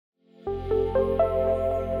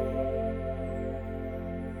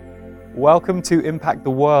Welcome to Impact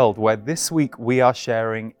the World, where this week we are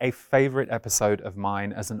sharing a favorite episode of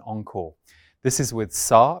mine as an encore. This is with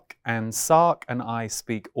Sark, and Sark and I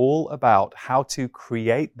speak all about how to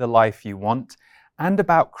create the life you want and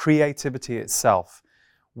about creativity itself.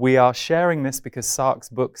 We are sharing this because Sark's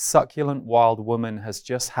book, Succulent Wild Woman, has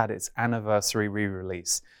just had its anniversary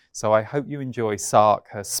re-release. So I hope you enjoy Sark,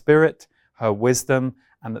 her spirit, her wisdom,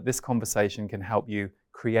 and that this conversation can help you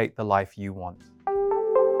create the life you want.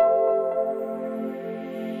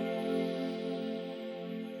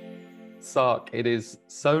 Sark, it is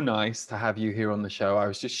so nice to have you here on the show. I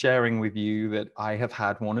was just sharing with you that I have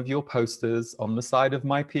had one of your posters on the side of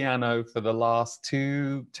my piano for the last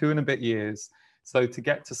two and a bit years. So to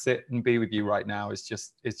get to sit and be with you right now is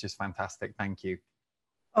just fantastic. Thank you.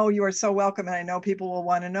 Oh, you are so welcome. And I know people will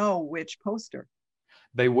want to know which poster.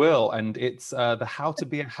 They will. And it's the How to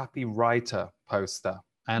Be a Happy Writer poster.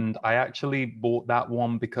 And I actually bought that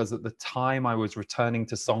one because at the time I was returning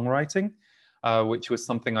to songwriting, which was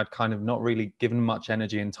something I'd kind of not really given much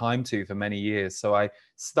energy and time to for many years. So I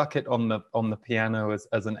stuck it on the piano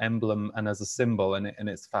as an emblem and as a symbol, and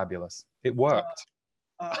it's fabulous. It worked.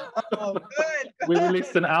 Good. We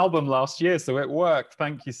released an album last year, so it worked.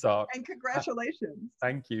 Thank you, Sark. And congratulations.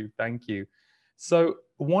 Thank you. So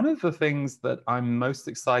one of the things that I'm most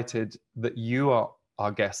excited that you are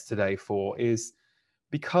our guest today for is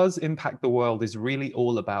because Impact the World is really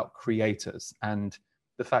all about creators and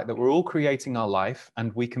the fact that we're all creating our life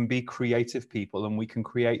and we can be creative people and we can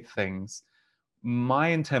create things. My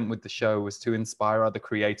intent with the show was to inspire other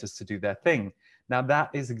creators to do their thing. Now,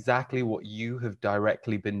 that is exactly what you have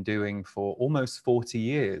directly been doing for almost 40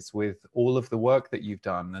 years with all of the work that you've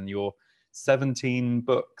done and your 17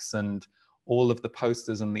 books and all of the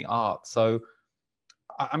posters and the art. So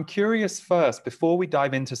I'm curious first, before we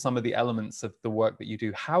dive into some of the elements of the work that you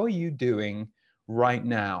do, how are you doing right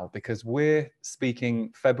now? Because we're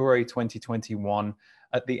speaking February 2021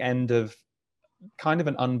 at the end of kind of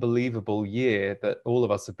an unbelievable year that all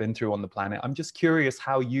of us have been through on the planet. I'm just curious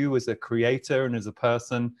how you as a creator and as a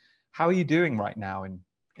person, how are you doing right now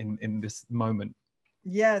in this moment?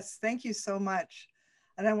 Yes, thank you so much.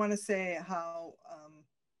 And I want to say how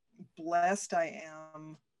blessed I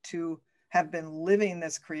am to have been living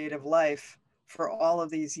this creative life for all of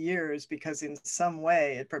these years, because in some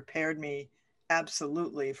way it prepared me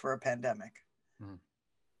absolutely for a pandemic. Mm.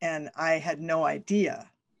 And I had no idea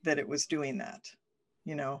that it was doing that.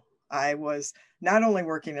 You know, I was not only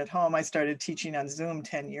working at home, I started teaching on Zoom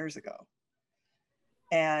 10 years ago.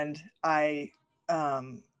 And I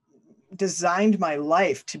designed my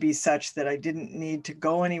life to be such that I didn't need to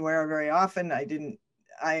go anywhere very often.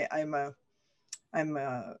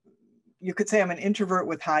 You could say I'm an introvert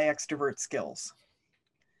with high extrovert skills.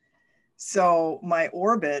 So my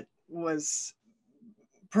orbit was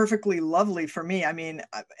perfectly lovely for me. I mean,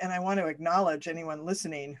 and I want to acknowledge anyone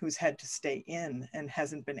listening who's had to stay in and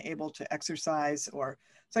hasn't been able to exercise so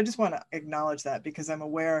I just want to acknowledge that, because I'm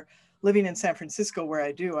aware, living in San Francisco where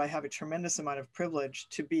I have a tremendous amount of privilege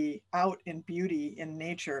to be out in beauty in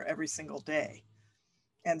nature every single day.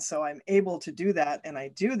 And so I'm able to do that, and I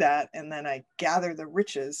do that, and then I gather the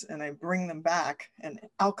riches and I bring them back and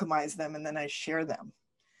alchemize them, and then I share them.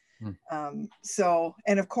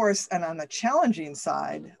 And of course, and on the challenging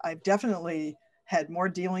side, I've definitely had more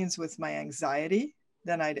dealings with my anxiety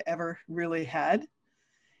than I'd ever really had.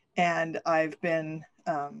 And I've been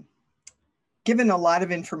given a lot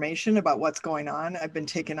of information about what's going on. I've been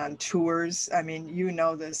taken on tours. I mean, you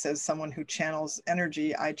know this as someone who channels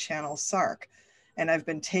energy, I channel Sark. And I've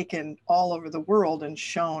been taken all over the world and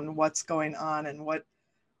shown what's going on and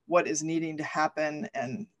what is needing to happen.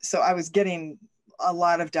 And so I was getting a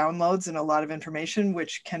lot of downloads and a lot of information,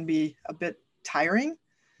 which can be a bit tiring,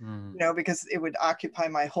 because it would occupy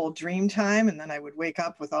my whole dream time. And then I would wake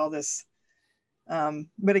up with all this.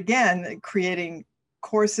 But again, creating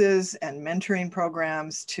courses and mentoring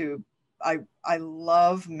programs I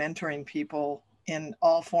love mentoring people in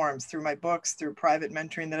all forms, through my books, through private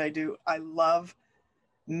mentoring that I do. I love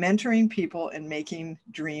mentoring people and making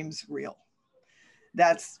dreams real.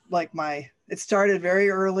 That's like it started very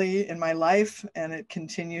early in my life, and it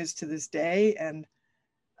continues to this day. And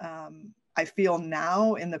I feel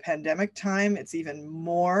now in the pandemic time, it's even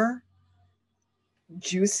more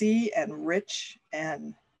juicy and rich,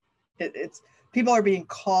 and it's people are being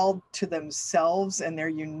called to themselves and their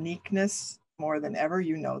uniqueness more than ever.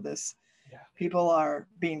 You know this. Yeah. People are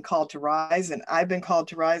being called to rise, and I've been called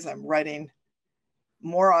to rise. I'm writing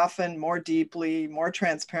more often, more deeply, more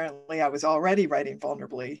transparently. I was already writing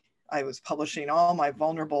vulnerably. I was publishing all my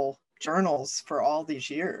vulnerable journals for all these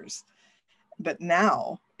years. But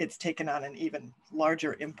now it's taken on an even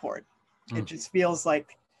larger import. It just feels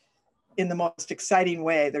like, in the most exciting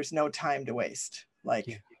way, there's no time to waste. Like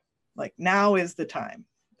now is the time.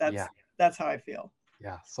 That's how I feel.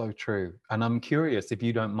 Yeah, so true. And I'm curious if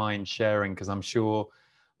you don't mind sharing, because I'm sure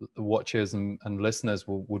the watchers and listeners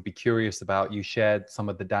would be curious about, you shared some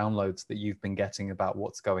of the downloads that you've been getting about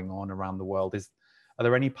what's going on around the world. Are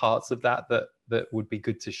there any parts of that would be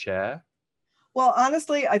good to share? Well,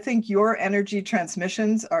 honestly, I think your energy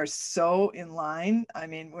transmissions are so in line. I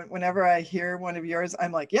mean, whenever I hear one of yours,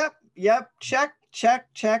 I'm like, yep, check, check,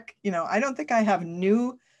 check. You know, I don't think I have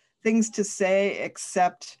new things to say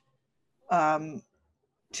except to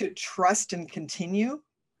trust and continue.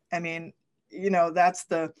 I mean, you know, that's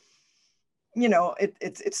the, you know,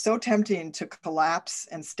 it's so tempting to collapse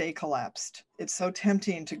and stay collapsed. It's so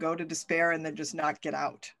tempting to go to despair and then just not get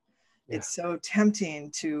out. Yeah. It's so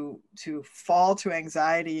tempting to fall to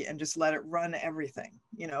anxiety and just let it run everything.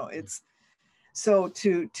 You know, it's so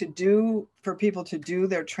for people to do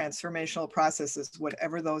their transformational processes,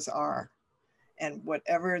 whatever those are, and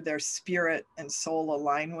whatever their spirit and soul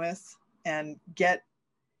align with, and get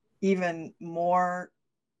even more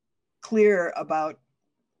clear about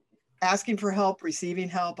asking for help, receiving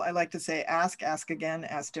help. I like to say, ask again,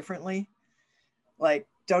 ask differently. Like,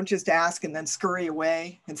 don't just ask and then scurry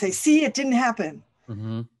away and say, see, it didn't happen.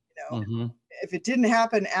 Mm-hmm. You know, if it didn't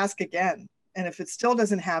happen, ask again. And if it still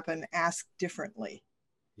doesn't happen, ask differently.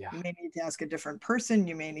 Yeah. You may need to ask a different person.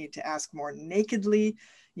 You may need to ask more nakedly.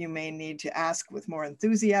 You may need to ask with more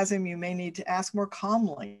enthusiasm. You may need to ask more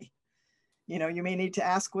calmly. You know, you may need to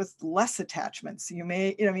ask with less attachments. You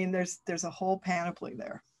may, I mean, there's a whole panoply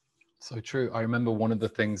there. So true. I remember one of the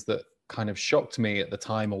things that kind of shocked me at the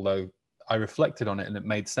time, although I reflected on it and it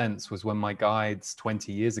made sense, was when my guides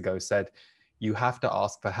 20 years ago said, you have to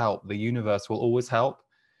ask for help. The universe will always help.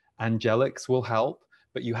 Angelics will help,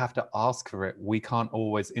 but you have to ask for it. We can't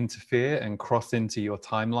always interfere and cross into your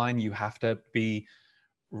timeline. You have to be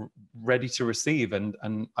ready to receive. And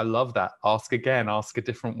I love that. Ask again, ask a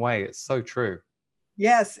different way. It's so true.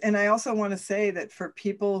 Yes. And I also want to say that for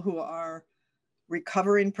people who are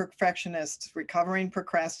recovering perfectionists, recovering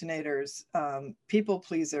procrastinators, people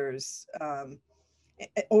pleasers,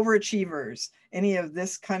 overachievers, any of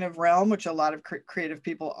this kind of realm, which a lot of creative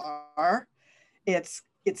people are, it's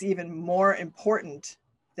even more important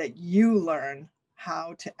that you learn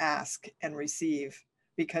how to ask and receive,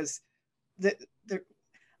 because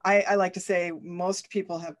I like to say most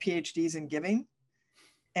people have PhDs in giving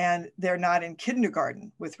and they're not in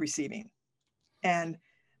kindergarten with receiving. And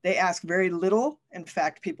they ask very little. In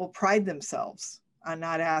fact, people pride themselves on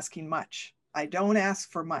not asking much. I don't ask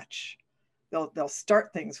for much. They'll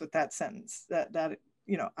start things with that sentence that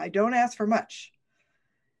you know, I don't ask for much.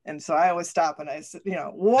 And so I always stop and I said, you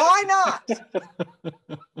know, why not?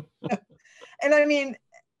 And I mean,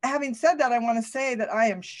 having said that, I want to say that I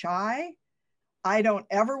am shy. I don't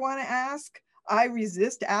ever want to ask. I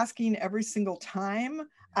resist asking every single time.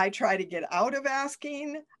 I try to get out of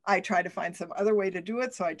asking. I try to find some other way to do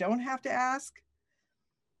it so I don't have to ask.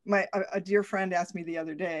 A dear friend asked me the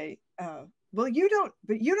other day, well, you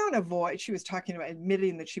don't avoid. She was talking about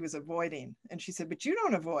admitting that she was avoiding. And she said, but you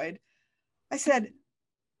don't avoid. I said,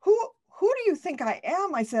 who do you think I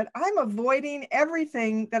am? I said, I'm avoiding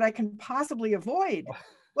everything that I can possibly avoid.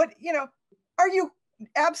 What, you know, are you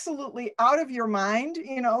absolutely out of your mind?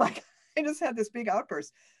 You know, like I just had this big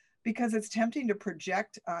outburst because it's tempting to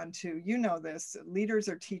project onto, you know, this, leaders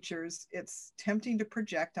or teachers, it's tempting to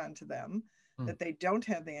project onto them that they don't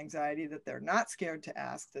have the anxiety, that they're not scared to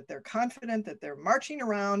ask, that they're confident, that they're marching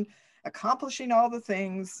around, accomplishing all the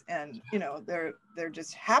things. And, you know, they're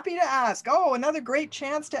just happy to ask. Oh, another great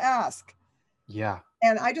chance to ask. Yeah.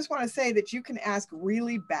 And I just want to say that you can ask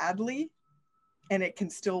really badly and it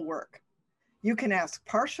can still work. You can ask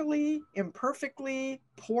partially, imperfectly,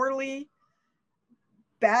 poorly,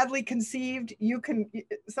 badly conceived.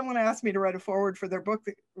 Someone asked me to write a foreword for their book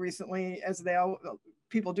recently, as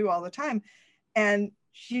people do all the time. And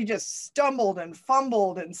she just stumbled and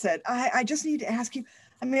fumbled and said, I just need to ask you.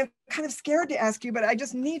 I mean, I'm kind of scared to ask you, but I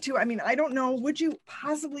just need to. I mean, I don't know. Would you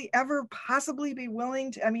ever possibly be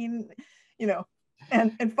willing to, I mean, you know,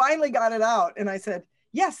 and finally got it out. And I said,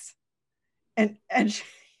 yes. And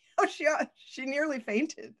she nearly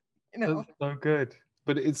fainted, you know. That's so good.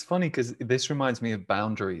 But it's funny because this reminds me of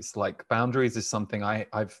boundaries. Like boundaries is something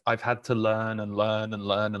I've had to learn and learn and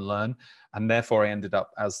learn and learn. And therefore I ended up,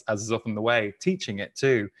 as is often the way, teaching it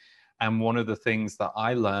too. And one of the things that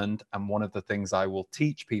I learned, and one of the things I will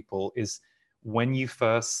teach people, is when you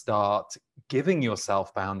first start giving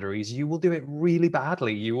yourself boundaries, you will do it really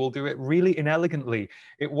badly. You will do it really inelegantly.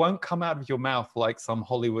 It won't come out of your mouth like some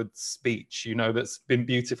Hollywood speech, you know, that's been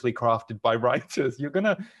beautifully crafted by writers. You're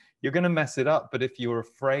gonna mess it up. But if you're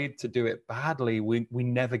afraid to do it badly, we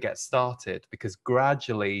never get started, because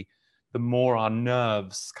gradually, the more our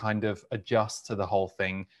nerves kind of adjust to the whole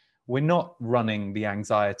thing, we're not running the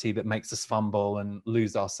anxiety that makes us fumble and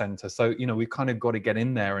lose our center. So, you know, we've kind of got to get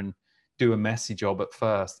in there and do a messy job at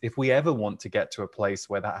first if we ever want to get to a place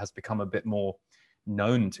where that has become a bit more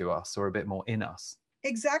known to us or a bit more in us.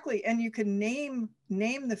 Exactly. And you can name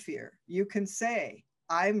the fear. You can say,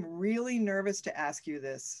 I'm really nervous to ask you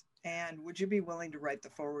this, and would you be willing to write the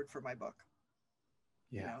foreword for my book?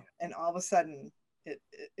 Yeah. You know, and all of a sudden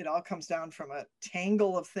it all comes down from a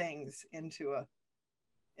tangle of things into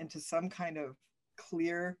some kind of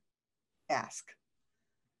clear ask.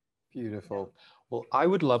 Beautiful. Well, I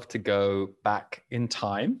would love to go back in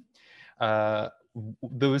time. There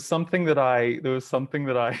was something that I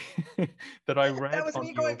that I read. That was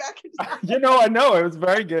me going back in time. You know, I know it was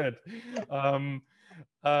very good.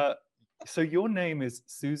 So your name is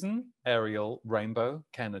Susan Ariel Rainbow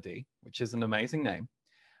Kennedy, which is an amazing name.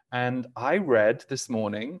 And I read this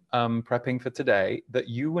morning, prepping for today, that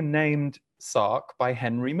you were named Sark by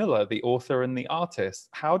Henry Miller, the author and the artist.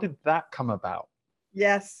 How did that come about?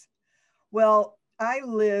 Yes. Well, I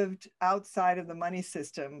lived outside of the money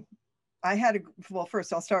system. Well,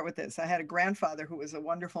 first I'll start with this. I had a grandfather who was a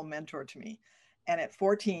wonderful mentor to me. And at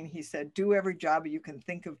 14, he said, do every job you can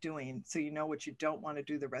think of doing so you know what you don't want to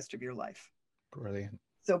do the rest of your life. Brilliant.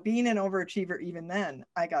 So being an overachiever, even then,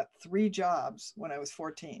 I got 3 jobs when I was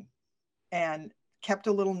 14 and kept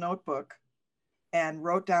a little notebook and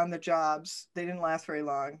wrote down the jobs. They didn't last very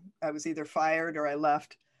long. I was either fired or I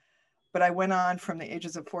left. But I went on from the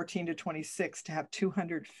ages of 14 to 26 to have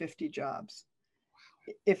 250 jobs.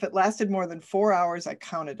 If it lasted more than 4 hours, I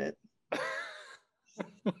counted it.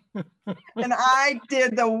 And I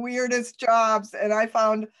did the weirdest jobs, and I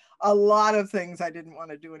found a lot of things I didn't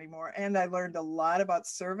want to do anymore. And I learned a lot about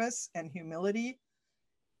service and humility.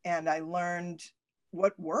 And I learned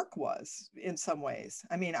what work was in some ways.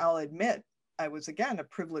 I mean, I'll admit, I was, again, a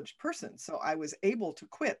privileged person. So I was able to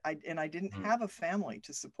quit. And I didn't have a family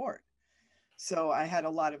to support. So I had a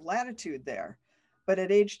lot of latitude there. But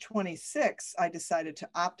at age 26, I decided to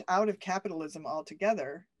opt out of capitalism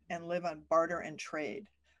altogether and live on barter and trade,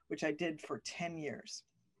 which I did for 10 years.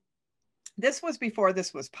 This was before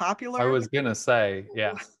this was popular. I was going to say,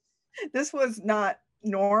 yeah. This was not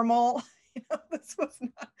normal. You know, this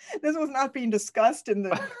was not being discussed in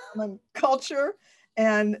the culture.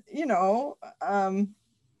 And, you know,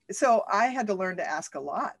 so I had to learn to ask a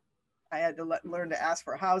lot. I had to learn to ask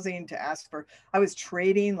for housing, I was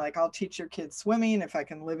trading, like, I'll teach your kids swimming if I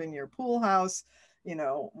can live in your pool house. You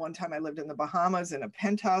know, one time I lived in the Bahamas in a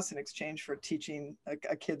penthouse in exchange for teaching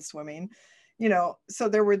a kid swimming, you know, so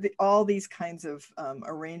there were all these kinds of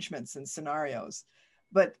arrangements and scenarios.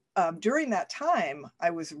 But during that time,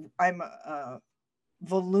 I'm a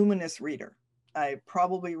voluminous reader. I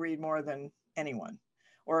probably read more than anyone,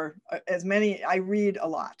 or as many. I read a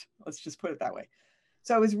lot. Let's just put it that way.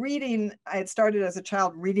 So I was reading, I had started as a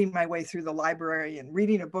child reading my way through the library and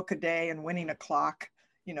reading a book a day and winning a clock.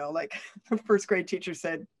 You know, like the first grade teacher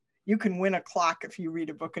said, you can win a clock if you read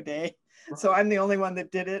a book a day. So I'm the only one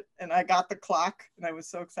that did it. And I got the clock and I was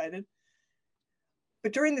so excited.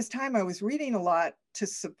 But during this time, I was reading a lot to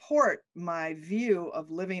support my view of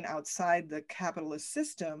living outside the capitalist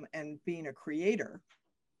system and being a creator.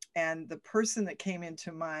 And the person that came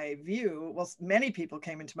into my view, well, many people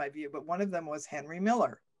came into my view, but one of them was Henry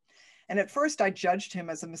Miller. And at first I judged him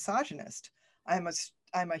as a misogynist. I'm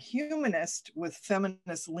a humanist with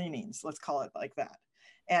feminist leanings, let's call it like that.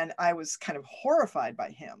 And I was kind of horrified by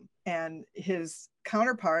him. And his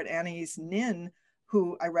counterpart, Anais Nin,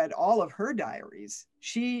 who I read all of her diaries,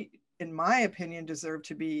 she, in my opinion, deserved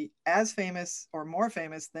to be as famous or more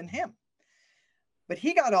famous than him. But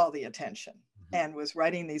he got all the attention and was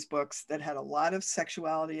writing these books that had a lot of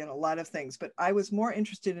sexuality and a lot of things. But I was more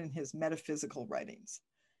interested in his metaphysical writings.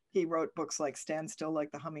 He wrote books like Stand Still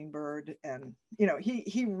Like the Hummingbird. And, you know,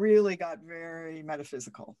 he really got very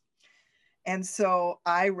metaphysical. And so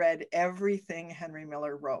I read everything Henry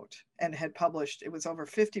Miller wrote and had published. It was over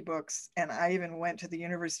 50 books. And I even went to the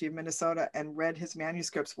University of Minnesota and read his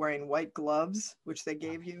manuscripts wearing white gloves, which they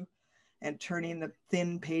gave you, and turning the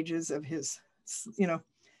thin pages of his, you know.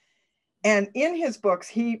 And in his books,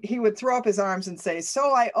 he would throw up his arms and say,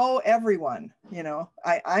 so I owe everyone, you know,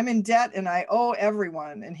 I'm in debt and I owe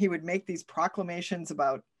everyone. And he would make these proclamations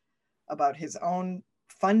about his own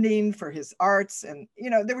funding for his arts. And,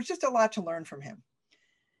 there was just a lot to learn from him.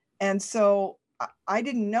 And so I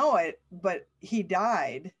didn't know it, but he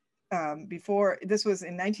died before. This was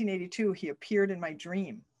in 1982. He appeared in my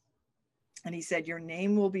dream. And he said, your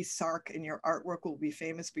name will be Sark and your artwork will be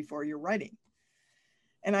famous before your writing.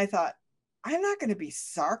 And I thought, I'm not going to be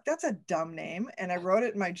Sark. That's a dumb name. And I wrote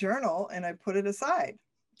it in my journal and I put it aside.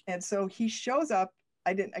 And so he shows up.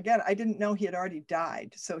 I didn't know he had already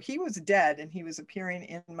died. So he was dead and he was appearing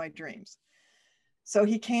in my dreams. So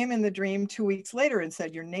he came in the dream 2 weeks later and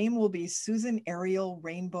said, your name will be Susan Ariel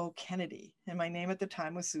Rainbow Kennedy. And my name at the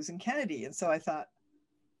time was Susan Kennedy. And so I thought,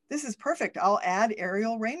 this is perfect. I'll add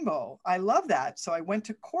Ariel Rainbow. I love that. So I went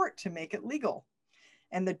to court to make it legal.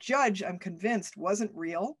 And the judge, I'm convinced, wasn't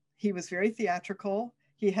real. He was very theatrical.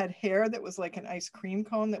 He had hair that was like an ice cream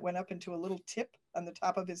cone that went up into a little tip on the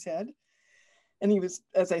top of his head. And he was,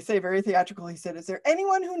 as I say, very theatrical. He said, is there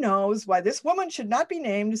anyone who knows why this woman should not be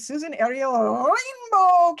named Susan Ariel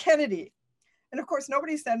Rainbow Kennedy? And of course,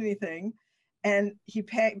 nobody said anything. And he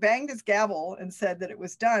banged his gavel and said that it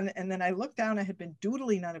was done. And then I looked down, I had been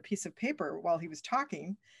doodling on a piece of paper while he was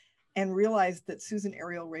talking and realized that Susan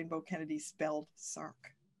Ariel Rainbow Kennedy spelled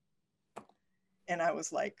Sark. And I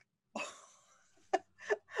was like,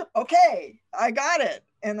 okay, I got it.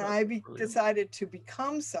 And I decided to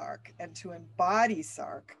become Sark and to embody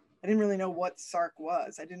Sark. I didn't really know what Sark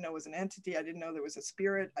was. I didn't know it was an entity. I didn't know there was a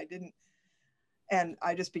spirit. And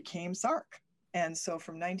I just became Sark. And so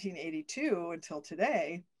from 1982 until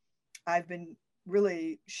today, I've been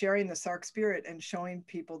really sharing the Sark spirit and showing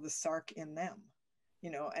people the Sark in them,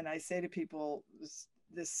 and I say to people,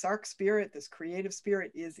 this Sark spirit, this creative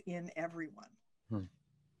spirit is in everyone.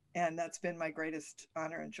 And that's been my greatest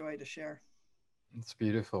honor and joy to share. It's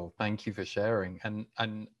beautiful. Thank you for sharing.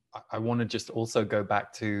 And I want to just also go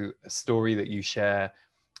back to a story that you share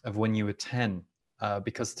of when you were 10,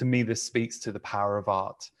 because to me, this speaks to the power of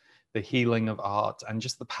art, the healing of art, and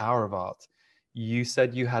just the power of art. You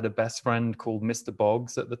said you had a best friend called Mr.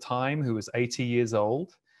 Boggs at the time, who was 80 years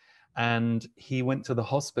old, and he went to the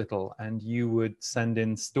hospital, and you would send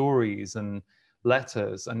in stories and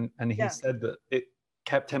letters, and he said that it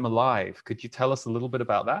kept him alive. Could you tell us a little bit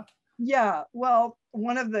about that? Yeah, well,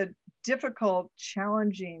 one of the difficult,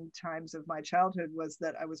 challenging times of my childhood was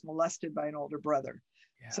that I was molested by an older brother.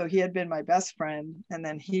 Yeah. So he had been my best friend, and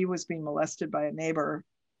then he was being molested by a neighbor,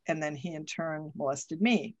 and then he in turn molested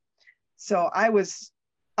me. So I was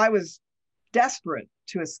desperate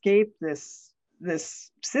to escape this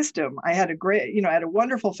system. I had I had a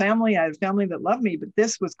wonderful family. I had a family that loved me, but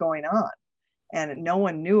this was going on and no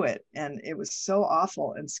one knew it. And it was so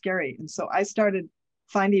awful and scary. And so I started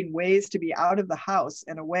finding ways to be out of the house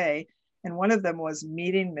and away. And one of them was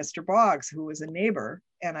meeting Mr. Boggs, who was a neighbor.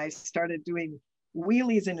 And I started doing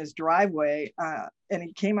wheelies in his driveway. And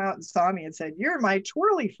he came out and saw me and said, "You're my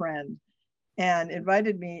twirly friend," and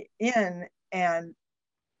invited me in, and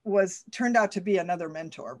turned out to be another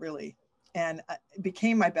mentor, really, and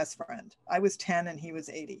became my best friend. I was 10 and he was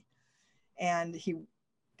 80. And he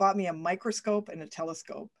bought me a microscope and a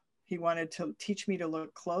telescope. He wanted to teach me to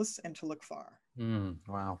look close and to look far.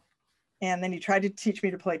 Wow. And then he tried to teach me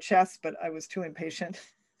to play chess, but I was too impatient.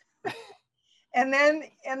 And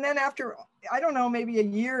then after, I don't know, maybe a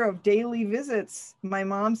year of daily visits, my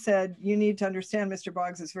mom said, "You need to understand Mr.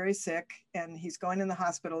 Boggs is very sick and he's going in the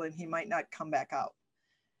hospital and he might not come back out."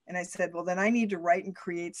 And I said, "Well, then I need to write and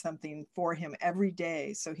create something for him every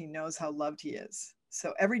day so he knows how loved he is."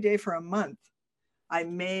 So every day for a month, I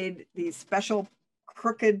made these special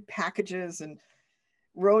crooked packages and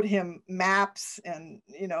wrote him maps. And,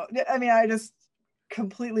 I just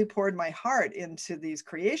completely poured my heart into these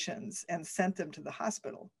creations and sent them to the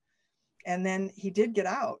hospital. And then he did get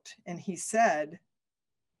out and he said,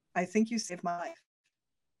 "I think you saved my life."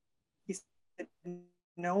 He said,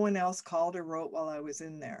 "No one else called or wrote while I was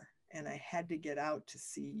in there, and I had to get out to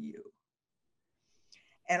see you."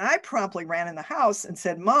 And I promptly ran in the house and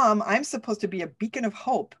said, "Mom, I'm supposed to be a beacon of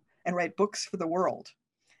hope and write books for the world."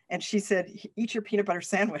 And she said, "Eat your peanut butter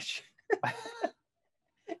sandwich."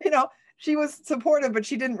 She was supportive, but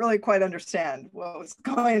she didn't really quite understand what was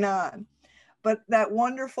going on. But that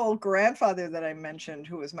wonderful grandfather that I mentioned,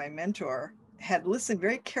 who was my mentor, had listened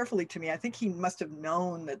very carefully to me. I think he must have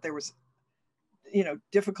known that there was,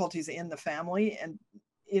 difficulties in the family. And,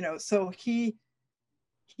 so he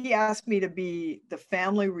asked me to be the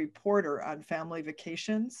family reporter on family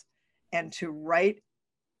vacations and to write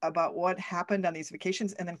about what happened on these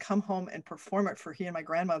vacations and then come home and perform it for he and my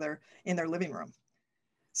grandmother in their living room.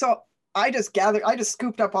 So I just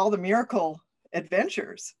scooped up all the miracle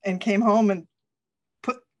adventures and came home and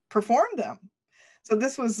performed them. So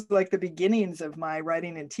this was like the beginnings of my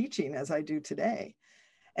writing and teaching as I do today.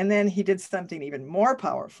 And then he did something even more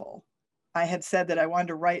powerful. I had said that I wanted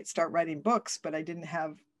to start writing books, but I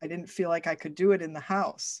didn't feel like I could do it in the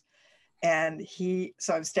house. And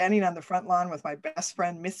so I'm standing on the front lawn with my best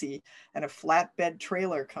friend, Missy, and a flatbed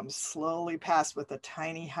trailer comes slowly past with a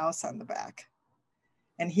tiny house on the back.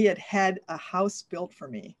 And he had a house built for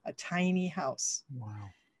me, a tiny house.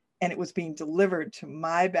 Wow. And it was being delivered to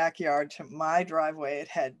my backyard, to my driveway. It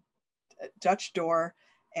had a Dutch door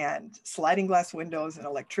and sliding glass windows and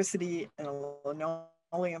electricity and a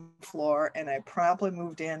linoleum floor. And I promptly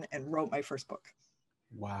moved in and wrote my first book.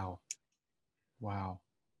 Wow. Wow.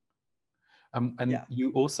 And Yeah.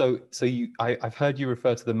 you also, I've heard you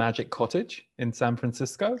refer to the Magic Cottage in San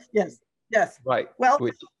Francisco. Yes. Yes. Right. Well,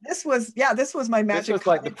 Which, this was my magic. this was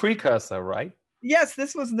like the precursor, right? Yes,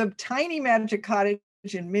 this was the tiny magic cottage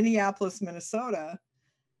in Minneapolis, Minnesota.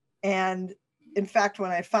 And in fact,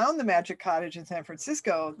 when I found the magic cottage in San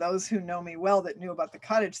Francisco, those who know me well that knew about the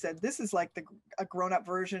cottage said, this is like a grown-up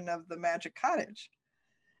version of the magic cottage.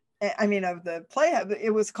 I mean, of the playhouse.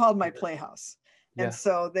 It was called my playhouse. Yeah. And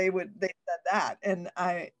so they said that. And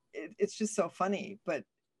it's just so funny. But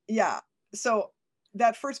yeah, so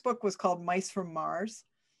that first book was called Mice from Mars.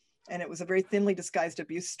 And it was a very thinly disguised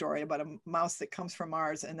abuse story about a mouse that comes from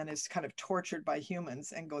Mars and then is kind of tortured by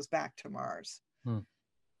humans and goes back to Mars.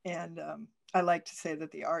 And I like to say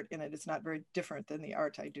that the art in it is not very different than the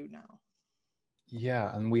art I do now.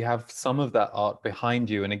 Yeah, and we have some of that art behind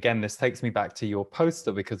you. And again, this takes me back to your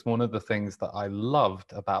poster, because one of the things that I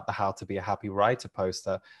loved about the How to Be a Happy Writer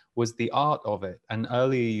poster was the art of it. And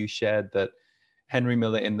earlier you shared that Henry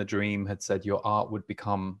Miller in The Dream had said your art would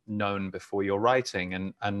become known before your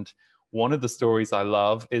writing. And one of the stories I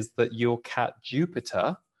love is that your cat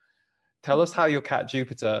Jupiter, tell us how your cat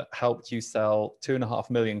Jupiter helped you sell 2.5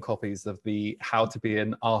 million copies of the How to Be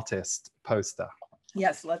an Artist poster.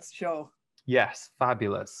 Yes, let's show. Yes,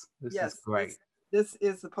 fabulous. This yes, is great. This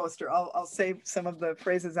is the poster. I'll save some of the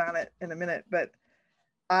phrases on it in a minute, but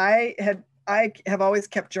I have always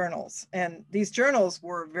kept journals, and these journals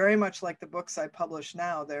were very much like the books I publish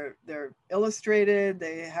now. They're illustrated,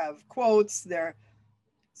 they have quotes.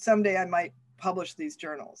 Someday I might publish these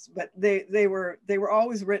journals, but they were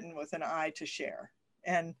always written with an eye to share.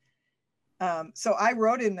 And so I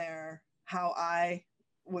wrote in there how I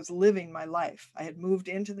was living my life. I had moved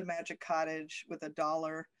into the magic cottage with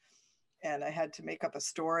 $1, and I had to make up a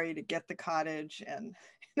story to get the cottage. And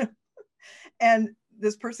and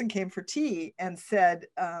this person came for tea and said,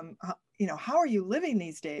 how are you living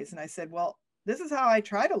these days? And I said, well, this is how I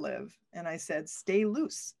try to live. And I said, stay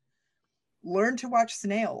loose, learn to watch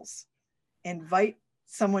snails, invite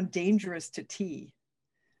someone dangerous to tea,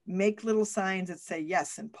 make little signs that say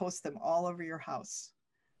yes and post them all over your house,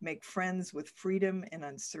 make friends with freedom and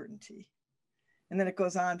uncertainty. And then it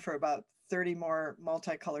goes on for about 30 more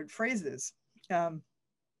multicolored phrases.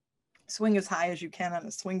 Swing as high as you can on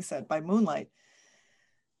a swing set by moonlight.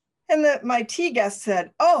 And my tea guest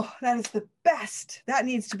said, oh, that is the best. That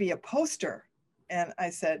needs to be a poster. And I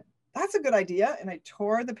said, that's a good idea. And I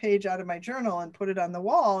tore the page out of my journal and put it on the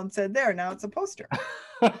wall and said, there, now it's a poster.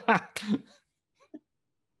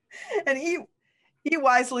 And he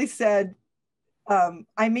wisely said,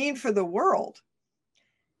 I mean, for the world.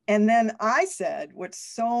 And then I said, what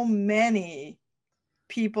so many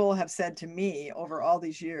people have said to me over all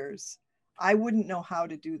these years, I wouldn't know how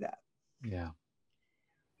to do that. Yeah.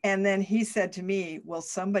 And then he said to me, well,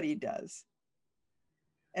 somebody does.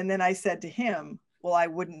 And then I said to him, well, I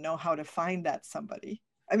wouldn't know how to find that somebody.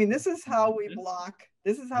 I mean, this is how we block.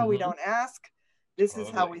 This is how we don't ask. This is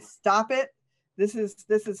how we stop it. This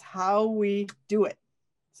is how we do it.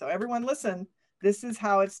 So everyone listen, this is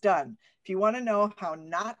how it's done. If you want to know how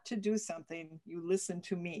not to do something, you listen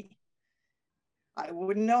to me. I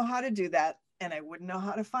wouldn't know how to do that, and I wouldn't know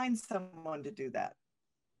how to find someone to do that.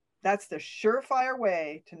 That's the surefire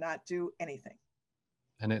way to not do anything.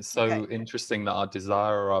 And it's so interesting that our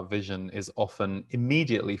desire or our vision is often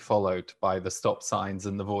immediately followed by the stop signs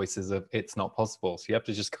and the voices of it's not possible. So you have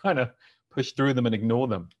to just kind of push through them and ignore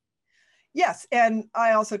them. Yes. And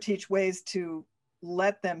I also teach ways to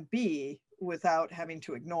let them be without having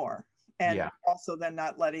to ignore, and also then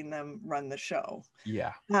not letting them run the show.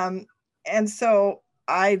 Yeah. And so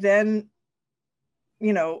I then,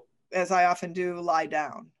 as I often do, lie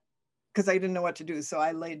down because I didn't know what to do. So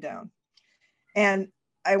I laid down and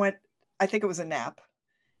I think it was a nap.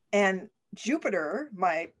 And Jupiter,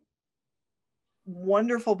 my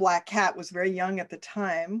wonderful black cat, was very young at the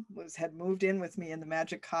time, had moved in with me in the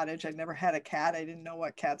magic cottage. I'd never had a cat. I didn't know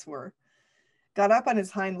what cats were. Got up on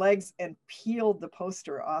his hind legs and peeled the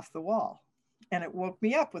poster off the wall. and it woke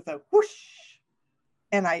me up with a whoosh.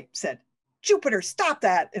 And I said, Jupiter, stop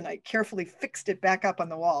that. And I carefully fixed it back up on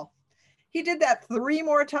the wall. He did that 3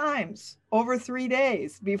 more times over 3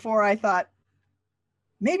 days before I thought,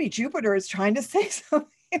 maybe Jupiter is trying to say something.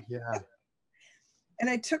 Yeah. And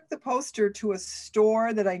I took the poster to a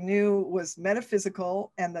store that I knew was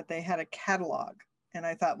metaphysical and that they had a catalog. And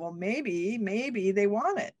I thought, well, maybe they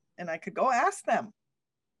want it and I could go ask them.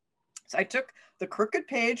 So I took the crooked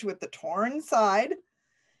page with the torn side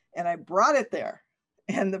and I brought it there.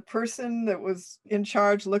 And the person that was in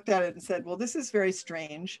charge looked at it and said, well, this is very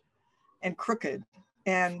strange and crooked.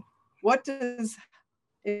 And what does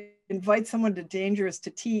invite someone to dangerous to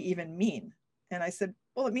tea even mean? And I said,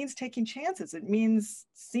 well, it means taking chances. It means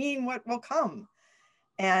seeing what will come.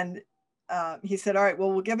 And he said, all right,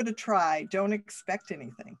 well, we'll give it a try. Don't expect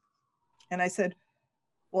anything. And I said,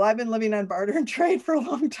 well, I've been living on barter and trade for a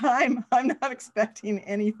long time. I'm not expecting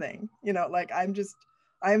anything, you know, like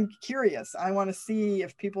I'm curious. I want to see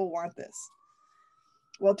if people want this.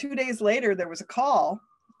 Well, 2 days later, there was a call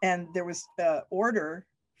and there was an order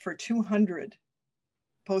for 200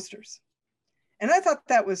 posters. And I thought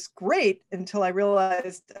that was great until I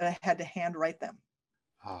realized I had to handwrite them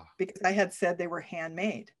because I had said they were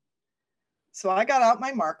handmade. So I got out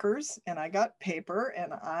my markers and I got paper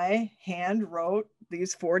and I hand wrote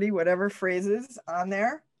these 40 whatever phrases on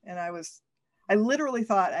there. And I literally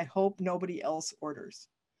thought, I hope nobody else orders.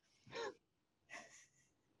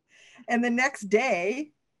 And the next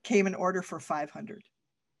day came an order for 500.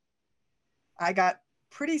 I got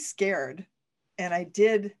pretty scared and I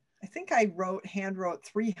think I hand wrote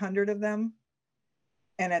 300 of them.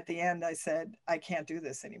 And at the end I said, I can't do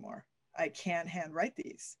this anymore. I can't handwrite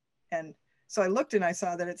these. And so I looked and I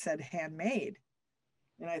saw that it said handmade.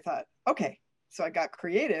 And I thought, okay. So I got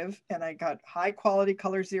creative and I got high quality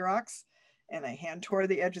color Xerox and I hand tore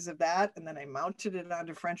the edges of that. And then I mounted it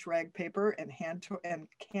onto French rag paper and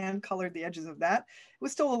hand colored the edges of that. It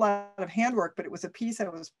was still a lot of handwork, but it was a piece I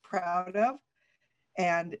was proud of.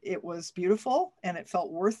 And it was beautiful and it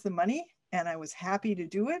felt worth the money. And I was happy to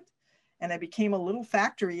do it. And I became a little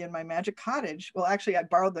factory in my magic cottage. Well, actually, I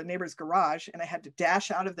borrowed the neighbor's garage and I had to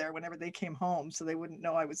dash out of there whenever they came home so they wouldn't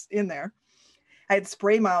know I was in there. I had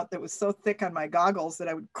spray mount that was so thick on my goggles that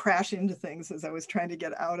I would crash into things as I was trying to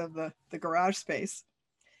get out of the garage space.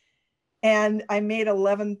 And I made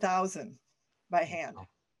 11,000 by hand.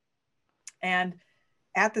 And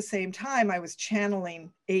at the same time, I was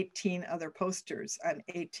channeling 18 other posters on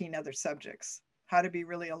 18 other subjects. How to be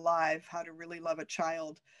really alive, how to really love a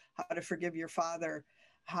child, how to forgive your father,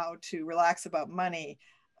 how to relax about money.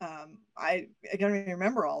 I don't even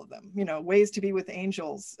remember all of them, you know, ways to be with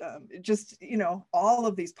angels, just, you know, all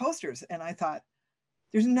of these posters. And I thought,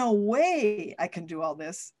 there's no way I can do all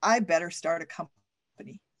this. I better start a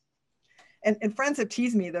company. And friends have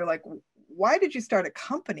teased me. They're like, why did you start a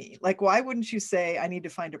company? Like, why wouldn't you say, I need to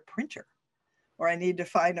find a printer or I need to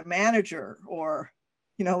find a manager or,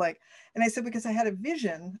 you know, like, and I said, because I had a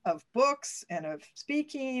vision of books and of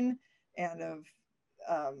speaking and of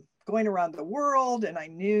going around the world. And I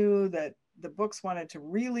knew that the books wanted to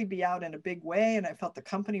really be out in a big way. And I felt the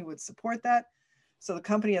company would support that. So the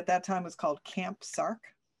company at that time was called Camp Sark.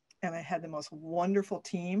 And I had the most wonderful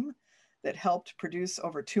team that helped produce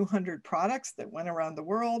over 200 products that went around the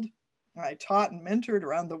world. I taught and mentored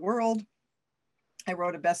around the world. I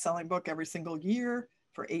wrote a best-selling book every single year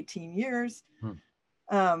for 18 years,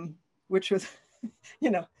 which was,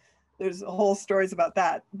 you know, there's whole stories about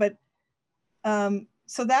that. But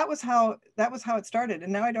so that was how it started.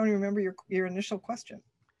 And now I don't even remember your initial question.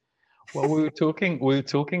 Well, we were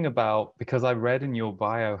talking about, because I read in your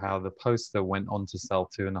bio how the poster went on to sell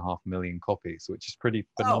 2.5 million copies, which is pretty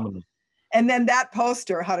phenomenal. Oh. And then that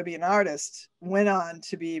poster, How to Be an Artist, went on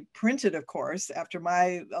to be printed, of course, after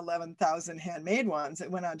my 11,000 handmade ones. It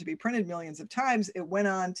went on to be printed millions of times. It went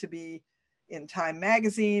on to be in Time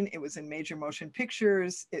magazine. It was in major motion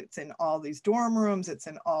pictures. It's in all these dorm rooms. It's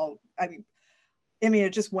in all, I mean,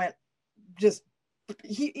 it just went,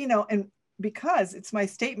 you know, and because it's my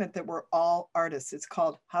statement that we're all artists. It's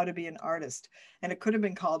called How to Be an Artist. And it could have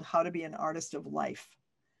been called How to Be an Artist of Life,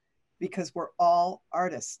 because we're all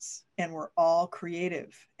artists and we're all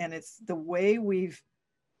creative. And it's the way we've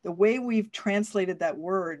translated that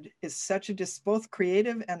word is such a both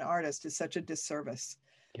creative and artist is such a disservice.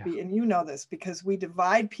 Yeah. And you know this because we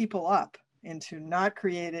divide people up into not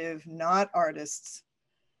creative, not artists.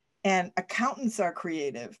 And accountants are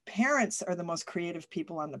creative. Parents are the most creative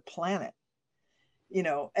people on the planet. You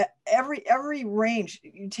know, every range,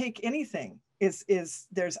 you take anything, is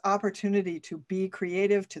there's opportunity to be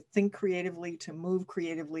creative, to think creatively, to move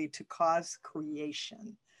creatively, to cause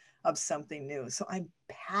creation. of something new. So I'm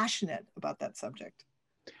passionate about that subject.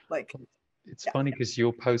 Like, It's yeah, funny because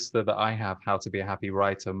your poster that I have, How to Be a Happy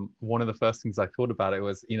Writer, one of the first things I thought about it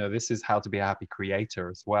was, this is how to be a happy creator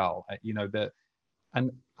as well.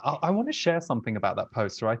 And I want to share something about that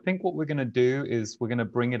poster. I think what we're going to do is we're going to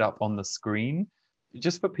bring it up on the screen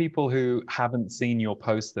just for people who haven't seen your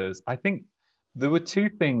posters. I think there were two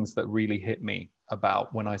things that really hit me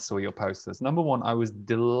about when I saw your posters. Number one, I was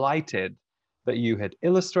delighted that you had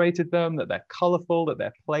illustrated them, that they're colorful, that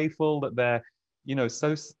they're playful, that they're,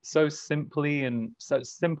 so simply and so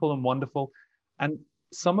simple and wonderful. And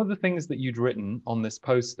some of the things that you'd written on this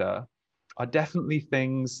poster are definitely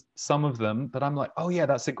things, some of them that I'm like, oh yeah,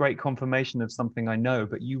 that's a great confirmation of something I know.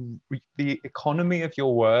 But the economy of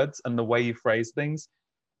your words and the way you phrase things,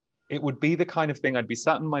 it would be the kind of thing I'd be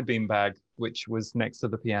sat in my beanbag, which was next to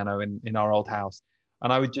the piano in our old house.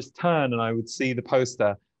 And I would just turn and I would see the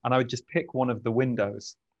poster and I would just pick one of the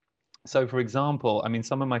windows. So for example, I mean,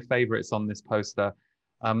 some of my favorites on this poster,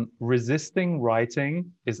 resisting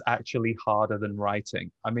writing is actually harder than writing.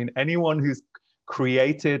 I mean, anyone who's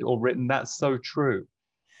created or written, that's so true.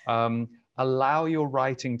 Allow your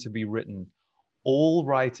writing to be written. All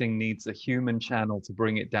writing needs a human channel to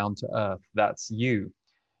bring it down to earth. That's you.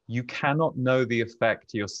 You cannot know the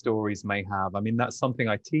effect your stories may have. I mean, that's something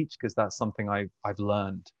I teach because that's something I've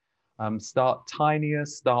learned. Start tinier,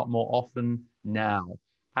 start more often now.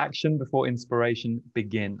 Action before inspiration,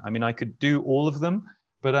 begin. I mean, I could do all of them,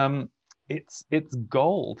 but it's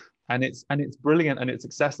gold and it's brilliant and it's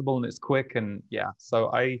accessible and it's quick and yeah. So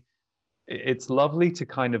it's lovely to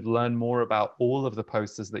kind of learn more about all of the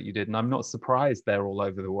posters that you did, and I'm not surprised they're all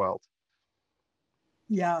over the world.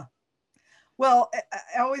 yeah. Well,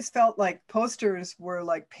 I always felt like posters were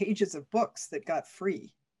like pages of books that got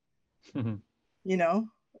free, you know,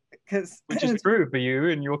 because Which is true for you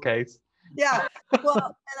in your case. yeah.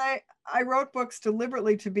 Well, and I wrote books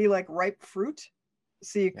deliberately to be like ripe fruit,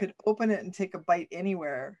 so you could open it and take a bite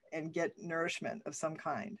anywhere and get nourishment of some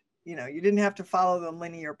kind. You know, you didn't have to follow the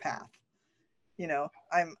linear path. You know,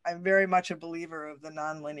 I'm very much a believer of the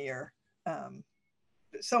nonlinear.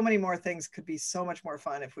 So many more things could be so much more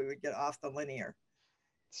fun if we would get off the linear.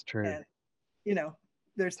 It's true. And you know,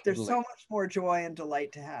 there's so much more joy and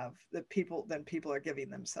delight to have that people are giving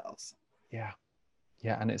themselves. Yeah.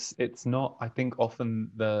 Yeah. And it's not, I think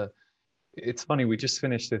often it's funny, we just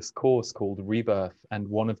finished this course called Rebirth, and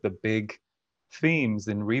one of the big themes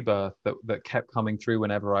in Rebirth that kept coming through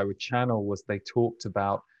whenever I would channel was they talked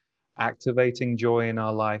about activating joy in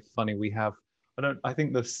our life. Funny, I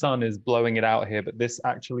think the sun is blowing it out here, but this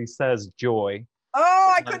actually says joy.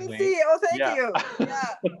 Oh, I couldn't see. Oh, thank Yeah. you.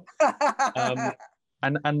 Yeah.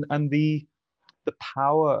 And the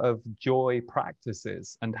power of joy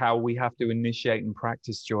practices and how we have to initiate and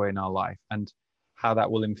practice joy in our life and how that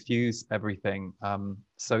will infuse everything.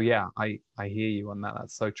 So yeah, I hear you on that.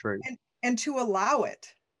 That's so true. And to allow it,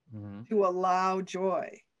 Mm-hmm. to allow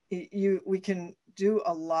joy, we can do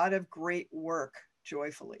a lot of great work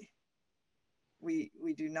joyfully. We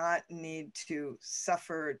do not need to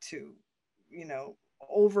suffer to, you know,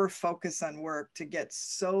 over focus on work to get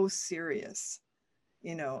so serious,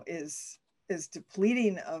 you know, is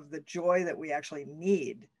depleting of the joy that we actually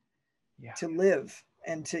need to live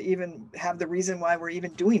and to even have the reason why we're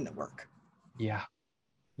even doing the work. Yeah.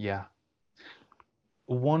 Yeah.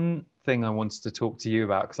 One thing I wanted to talk to you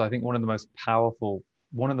about, because I think one of the most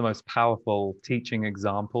powerful teaching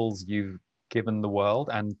examples you've given the world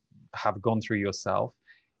and have gone through yourself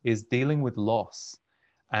is dealing with loss.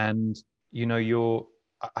 And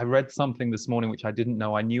I read something this morning which I didn't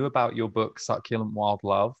know. I knew about your book Succulent Wild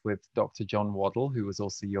Love with Dr. John Waddle, who was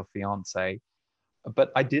also your fiance,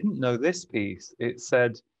 but I didn't know this piece. It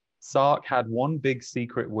said Sark had one big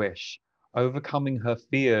secret wish: overcoming her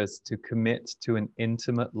fears to commit to an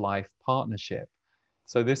intimate life partnership.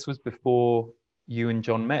 So this was before you and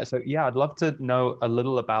John met. So yeah, I'd love to know a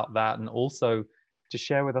little about that, and also to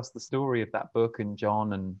share with us the story of that book and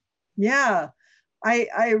John. And yeah, I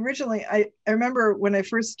originally I remember when I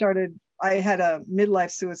first started, I had a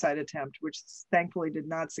midlife suicide attempt, which thankfully did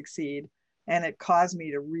not succeed, and it caused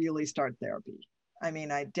me to really start therapy. I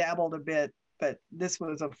mean, I dabbled a bit, but this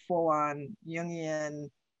was a full-on Jungian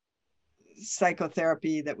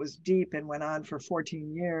psychotherapy that was deep and went on for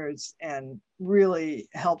 14 years and really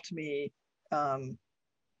um,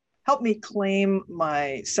 helped me claim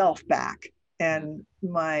myself back and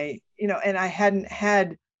my, you know, and I hadn't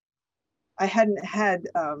had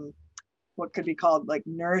what could be called like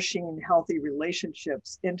nourishing, healthy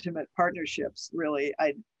relationships, intimate partnerships. Really,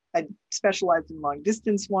 I specialized in long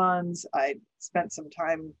distance ones. I spent some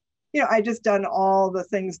time, you know, I just done all the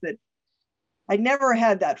things that I never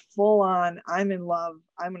had that full on, I'm in love,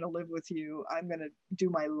 I'm going to live with you, I'm going to do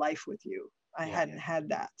my life with you. I hadn't had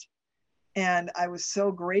that. And I was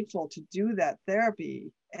so grateful to do that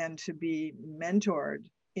therapy and to be mentored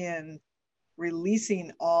in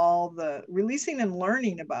releasing and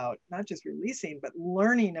learning about, not just releasing, but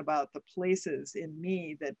learning about the places in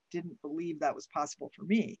me that didn't believe that was possible for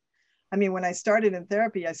me. I mean, when I started in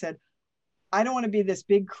therapy, I said, I don't want to be this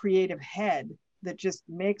big creative head that just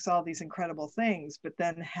makes all these incredible things, but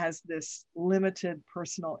then has this limited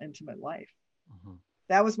personal, intimate life. Mm-hmm.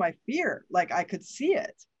 That was my fear. Like I could see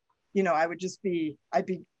it. You know, I'd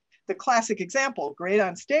be the classic example, great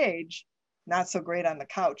on stage, not so great on the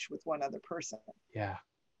couch with one other person. Yeah.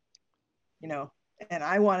 You know, and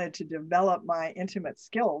I wanted to develop my intimate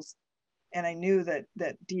skills. And I knew that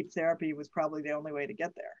deep therapy was probably the only way to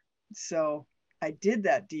get there. So I did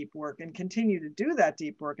that deep work and continue to do that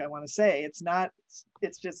deep work. I want to say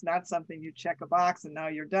it's just not something you check a box and now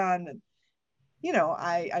you're done. And, you know,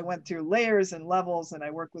 I went through layers and levels, and I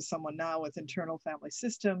work with someone now with internal family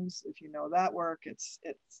systems. If you know that work,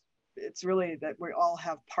 it's really that we all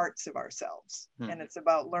have parts of ourselves, and it's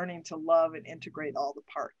about learning to love and integrate all the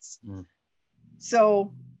parts.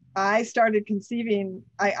 So I started conceiving.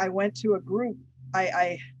 I went to a group.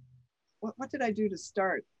 What did I do to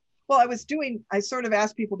start? Well, I sort of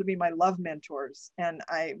asked people to be my love mentors. And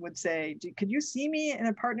I would say, could you see me in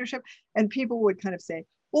a partnership? And people would kind of say,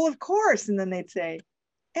 well, of course. And then they'd say,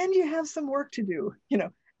 and you have some work to do, you know.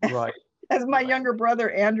 Right. As my younger brother,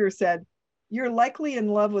 Andrew, said, you're likely in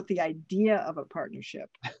love with the idea of a partnership,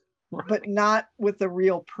 right, but not with the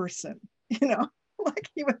real person, you know, like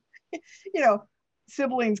he would, you know,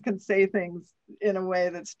 siblings can say things in a way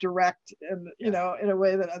that's direct and, you know, in a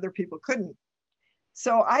way that other people couldn't.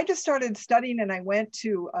 So I just started studying, and I went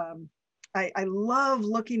to, I love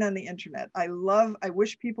looking on the internet. I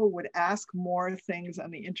wish people would ask more things on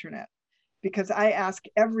the internet, because I ask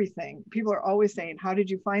everything. People are always saying, how did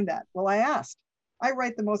you find that? Well, I asked. I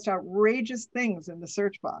write the most outrageous things in the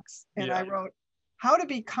search box. And I wrote, how to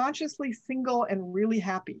be consciously single and really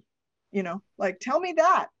happy. You know, like, tell me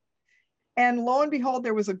that. And lo and behold,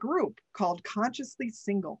 there was a group called Consciously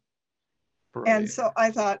Single. Brilliant. And so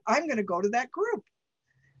I thought, I'm going to go to that group.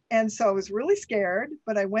 And so I was really scared,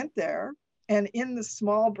 but I went there. And in the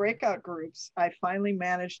small breakout groups, I finally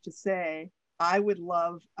managed to say, I would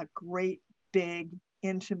love a great, big,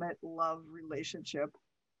 intimate love relationship.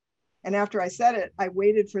 And after I said it, I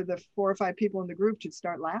waited for the 4 or 5 people in the group to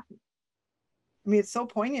start laughing. I mean, it's so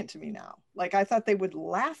poignant to me now. Like, I thought they would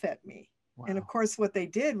laugh at me. Wow. And of course, what they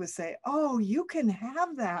did was say, oh, you can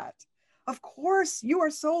have that. Of course, you are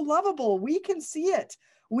so lovable. We can see it.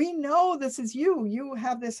 We know this is you. You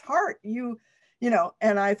have this heart. You know,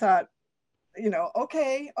 and I thought, you know,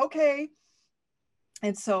 okay.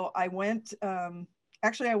 And so I went,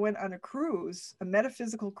 I went on a cruise, a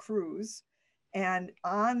metaphysical cruise. And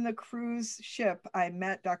on the cruise ship, I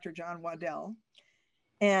met Dr. John Waddell.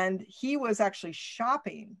 And he was actually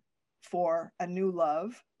shopping for a new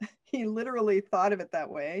love. He literally thought of it that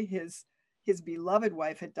way. His beloved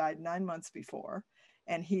wife had died 9 months before.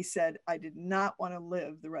 And he said, I did not want to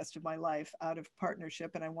live the rest of my life out of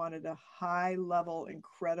partnership. And I wanted a high level,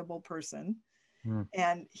 incredible person.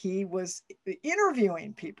 And he was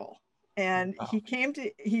interviewing people. And wow.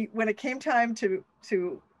 When it came time to,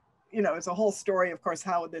 you know, it's a whole story, of course,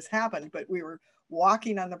 how this happened, but we were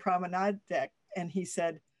walking on the promenade deck, and he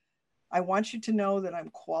said, I want you to know that I'm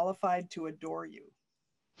qualified to adore you.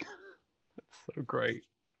 That's so great.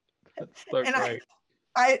 That's so great.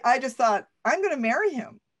 I just thought, I'm going to marry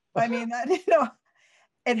him. I mean, you know,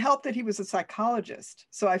 it helped that he was a psychologist.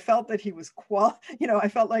 So I felt that he was I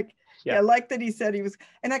felt like, I liked that he said he was,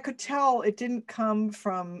 and I could tell it didn't come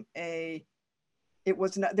from there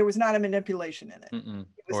was not a manipulation in it. It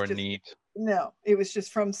was or just, a need. No, it was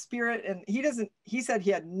just from spirit. And he said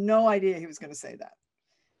he had no idea he was going to say that.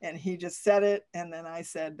 And he just said it. And then I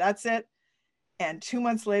said, that's it. And 2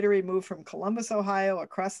 months later, he moved from Columbus, Ohio,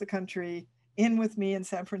 across the country, in with me in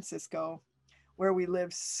San Francisco, where we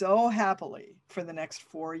lived so happily for the next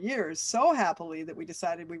 4 years, so happily that we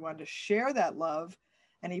decided we wanted to share that love.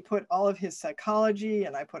 And he put all of his psychology,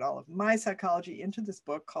 and I put all of my psychology into this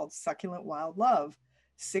book called Succulent Wild Love,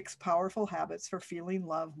 6 Powerful Habits for Feeling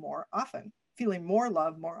Love More Often, Feeling More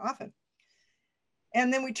Love More Often.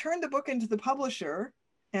 And then we turned the book into the publisher.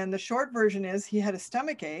 And the short version is he had a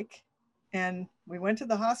stomach ache, and we went to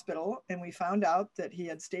the hospital, and we found out that he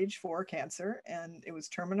had stage 4 cancer, and it was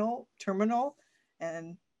terminal.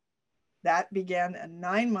 And that began a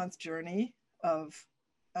 9-month journey of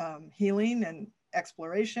healing and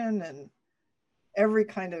exploration and every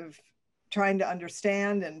kind of trying to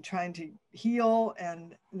understand and trying to heal.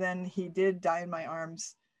 And then he did die in my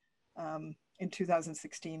arms in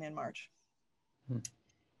 2016 in March.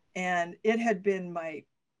 And it had been my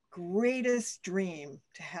greatest dream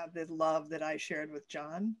to have the love that I shared with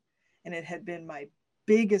John. And it had been my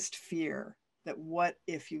biggest fear that what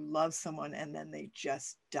if you love someone and then they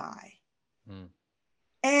just die?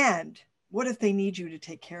 And what if they need you to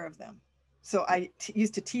take care of them? So I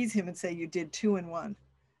used to tease him and say, you did 2 in 1.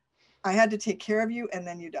 I had to take care of you and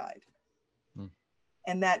then you died.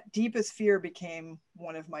 And that deepest fear became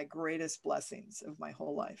one of my greatest blessings of my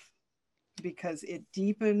whole life, because it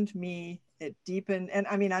deepened me. It deepened. And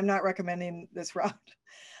I mean, I'm not recommending this route.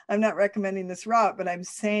 But I'm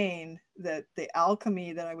saying that the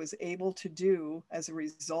alchemy that I was able to do as a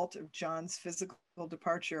result of John's physical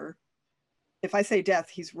departure, if I say death,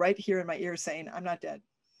 he's right here in my ear saying, I'm not dead.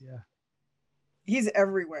 Yeah. He's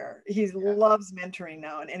everywhere. He loves mentoring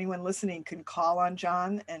now, and anyone listening can call on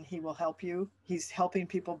John and he will help you. He's helping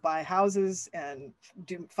people buy houses and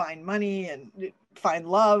find money and find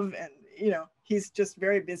love. And, you know, he's just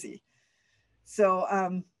very busy. So,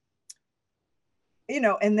 you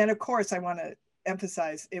know, and then of course I want to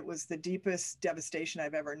emphasize it was the deepest devastation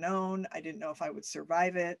I've ever known. I didn't know if I would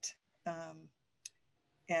survive it.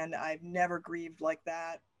 And I've never grieved like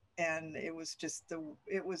that. And it was just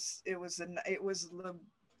it was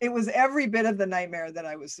every bit of the nightmare that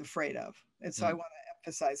I was afraid of. And so I want to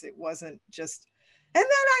emphasize it wasn't just, and then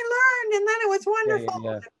I learned, and then it was wonderful.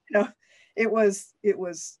 Yeah. You know, it was, I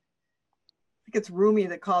think it's Rumi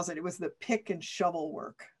that calls it was the pick and shovel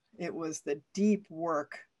work. It was the deep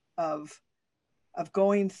work of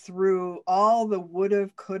going through all the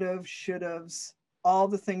would've, could've, should've's, all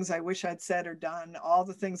the things I wish I'd said or done, all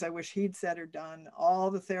the things I wish he'd said or done,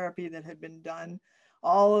 all the therapy that had been done,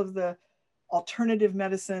 all of the alternative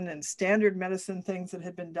medicine and standard medicine things that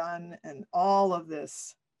had been done, and all of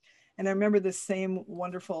this. And I remember this same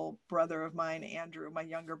wonderful brother of mine, Andrew, my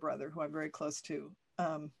younger brother, who I'm very close to,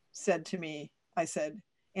 said to me, I said,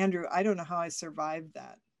 Andrew, I don't know how I survived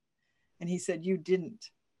that. And he said, you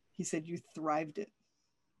didn't. He said, you thrived it.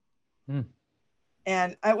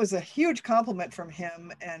 And it was a huge compliment from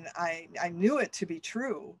him. And I knew it to be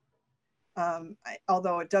true.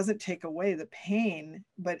 Although it doesn't take away the pain,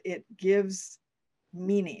 but it gives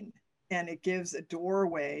meaning and it gives a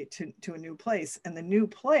doorway to a new place. And the new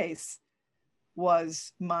place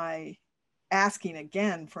was my asking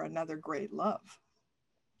again for another great love.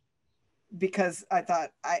 Because I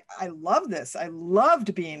thought, I love this. I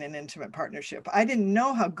loved being in intimate partnership. I didn't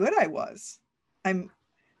know how good I was. I'm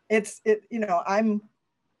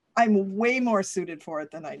way more suited for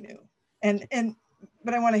it than I knew.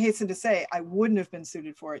 But I want to hasten to say, I wouldn't have been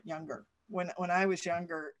suited for it younger. When I was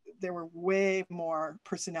younger, there were way more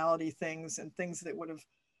personality things and things that would have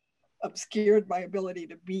obscured my ability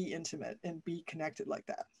to be intimate and be connected like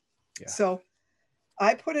that. Yeah. So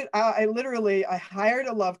I hired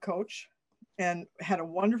a love coach and had a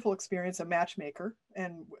wonderful experience, a matchmaker,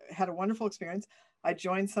 and had a wonderful experience. I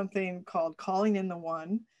joined something called Calling in the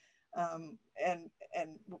One, and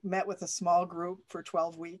met with a small group for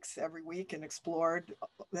 12 weeks every week and explored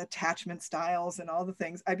the attachment styles and all the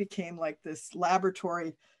things. I became like this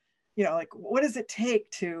laboratory, you know, like what does it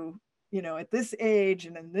take to, you know, at this age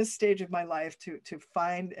and in this stage of my life to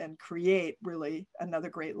find and create really another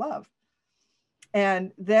great love.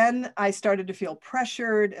 And then I started to feel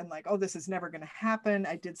pressured and like, oh, this is never going to happen.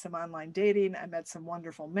 I did some online dating. I met some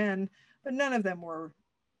wonderful men, but none of them were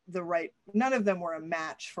a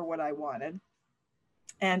match for what I wanted.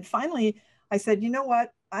 And finally, I said, you know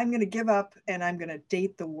what? I'm going to give up and I'm going to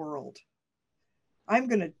date the world. I'm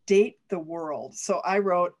going to date the world. So I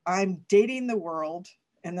wrote, I'm dating the world.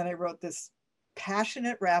 And then I wrote this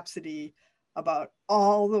passionate rhapsody about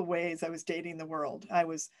all the ways I was dating the world. I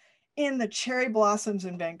was in the cherry blossoms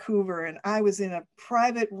in Vancouver, and I was in a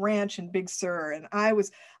private ranch in Big Sur. And I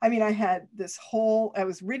was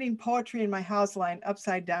reading poetry in my house lying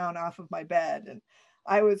upside down off of my bed. And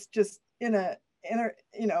I was just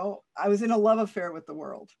I was in a love affair with the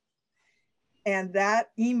world. And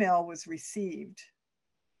that email was received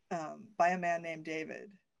by a man named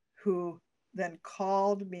David, who then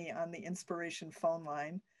called me on the Inspiration phone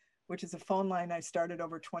line, which is a phone line I started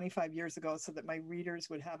over 25 years ago so that my readers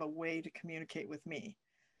would have a way to communicate with me.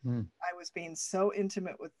 I was being so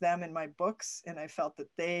intimate with them in my books, and I felt that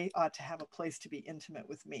they ought to have a place to be intimate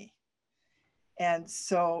with me. And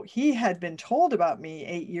so he had been told about me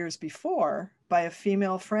 8 years before by a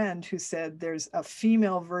female friend who said, there's a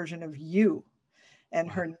female version of you, and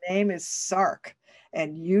her name is Sark.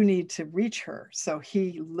 and you need to reach her. So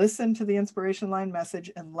he listened to the inspiration line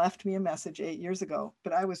message and left me a message 8 years ago,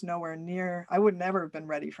 but I was nowhere near, I would never have been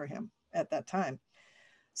ready for him at that time.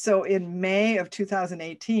 So in May of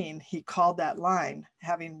 2018, he called that line,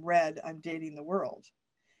 having read I'm Dating the World.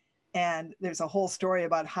 And there's a whole story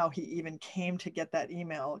about how he even came to get that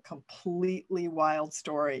email, a completely wild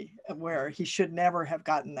story where he should never have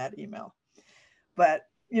gotten that email. But,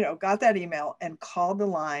 you know, got that email and called the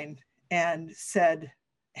line and said,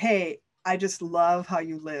 hey, I just love how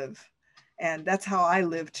you live. And that's how I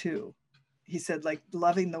live too. He said, like,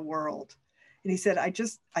 loving the world. And he said, I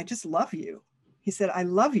just love you. He said, I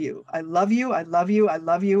love you. I love you. I love you. I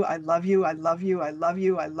love you. I love you. I love you. I love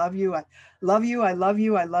you. I love you. I love you. I love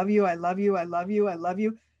you. I love you. I love you. I love you. I love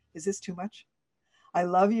you. Is this too much? I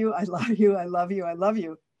love you. I love you. I love you. I love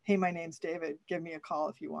you. Hey, my name's David. Give me a call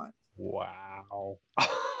if you want. Wow.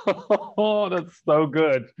 Oh, that's so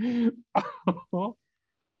good. And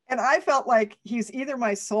I felt like he's either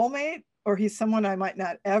my soulmate or he's someone I might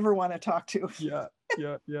not ever want to talk to. Yeah.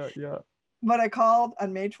 But I called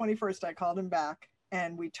on May 21st, I called him back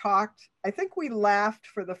and we talked. I think we laughed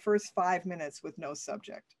for the first 5 minutes with no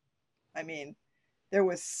subject. I mean, there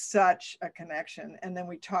was such a connection. And then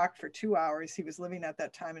we talked for 2 hours. He was living at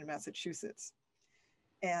that time in Massachusetts.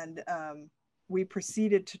 And we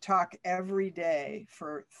proceeded to talk every day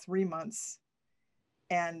for 3 months.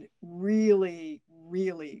 And really,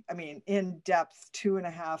 I mean, in depth,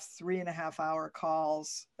 2.5, 3.5 hour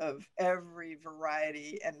calls of every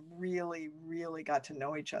variety, and really, got to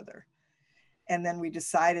know each other. And then we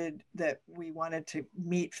decided that we wanted to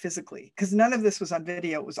meet physically because none of this was on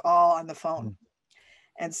video. It was all on the phone.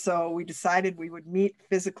 And so we decided we would meet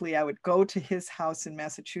physically. I would go to his house in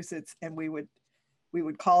Massachusetts and we would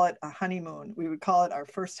call it a honeymoon. We would call it our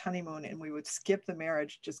first honeymoon and we would skip the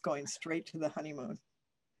marriage, just going straight to the honeymoon.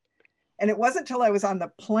 And it wasn't until I was on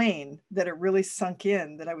the plane that it really sunk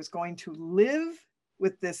in that I was going to live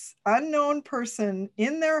with this unknown person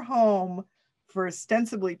in their home for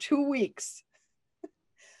ostensibly 2 weeks.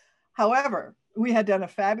 However, we had done a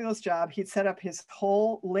fabulous job. He'd set up his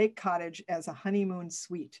whole lake cottage as a honeymoon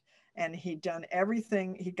suite. And he'd done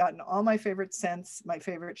everything. He'd gotten all my favorite scents, my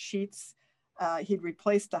favorite sheets. He'd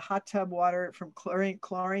replaced the hot tub water from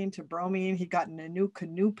chlorine to bromine. He'd gotten a new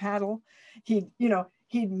canoe paddle.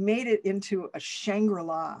 He'd made it into a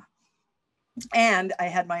Shangri-La. And I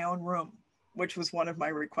had my own room, which was one of my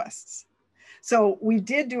requests. So we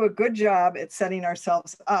did do a good job at setting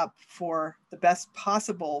ourselves up for the best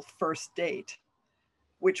possible first date,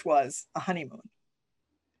 which was a honeymoon.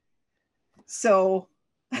 So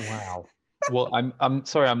wow. Well, I'm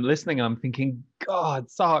sorry, I'm listening and I'm thinking, God,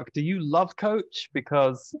 Sark, do you love Coach?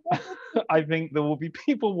 Because I think there will be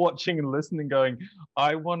people watching and listening going,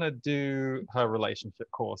 I want to do her relationship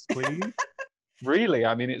course, please. Really,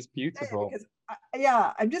 I mean, it's beautiful.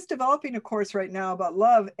 Yeah, I'm just developing a course right now about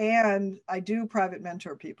love, and I do private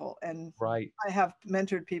mentor people, and right. I have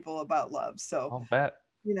mentored people about love. So I'll bet.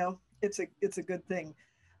 You know, it's a good thing.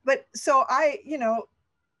 But so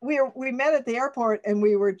we met at the airport and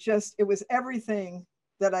we were just, it was everything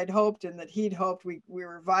that I'd hoped and that he'd hoped. We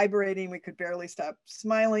were vibrating. We could barely stop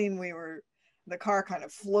smiling. The car kind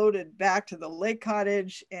of floated back to the lake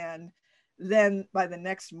cottage. And then by the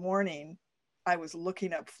next morning, I was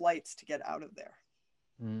looking up flights to get out of there.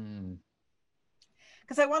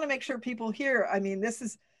 Because I want to make sure people hear, I mean,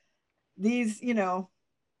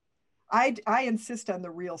 I insist on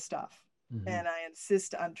the real stuff. Mm-hmm. And I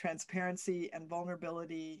insist on transparency and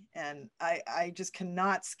vulnerability. And I just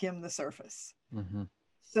cannot skim the surface. Mm-hmm.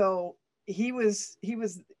 So he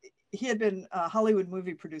had been a Hollywood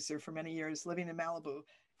movie producer for many years, living in Malibu,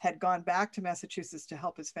 had gone back to Massachusetts to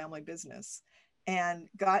help his family business and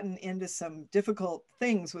gotten into some difficult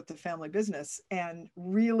things with the family business and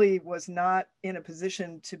really was not in a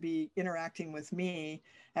position to be interacting with me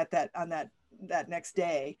on that next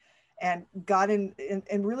day. And got in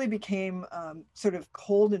and really became sort of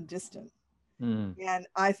cold and distant. And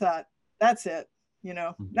I thought, that's it,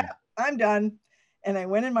 I'm done. And I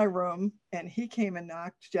went in my room and he came and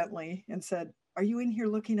knocked gently and said, are you in here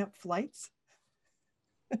looking up flights?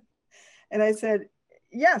 And I said,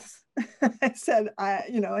 yes. I said,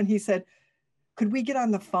 and he said, could we get on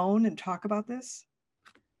the phone and talk about this?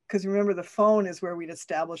 Because remember, the phone is where we'd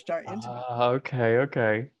established our intimacy.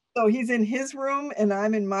 Okay. So he's in his room and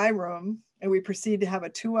I'm in my room, and we proceed to have a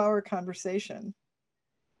 2-hour conversation.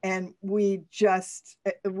 And we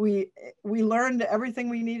learned everything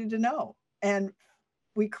we needed to know. And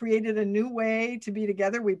we created a new way to be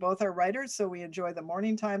together. We both are writers, so we enjoy the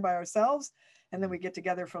morning time by ourselves. And then we get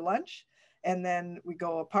together for lunch. And then we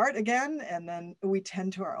go apart again. And then we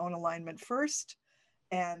tend to our own alignment first.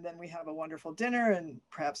 And then we have a wonderful dinner and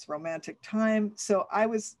perhaps romantic time. So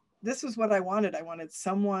this was what I wanted. I wanted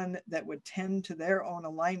someone that would tend to their own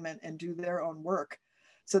alignment and do their own work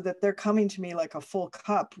so that they're coming to me like a full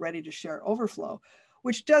cup ready to share overflow,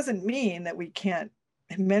 which doesn't mean that we can't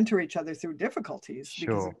mentor each other through difficulties,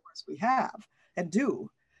 because of course we have and do.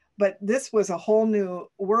 But this was a whole new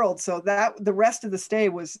world. So that the rest of the stay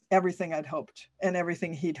was everything I'd hoped and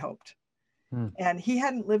everything he'd hoped. And he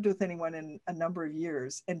hadn't lived with anyone in a number of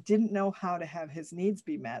years and didn't know how to have his needs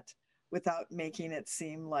be met without making it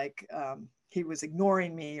seem like he was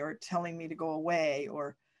ignoring me or telling me to go away,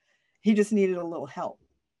 or he just needed a little help.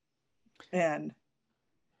 And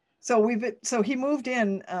so he moved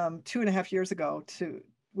in 2.5 years ago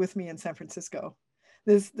with me in San Francisco.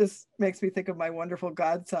 This makes me think of my wonderful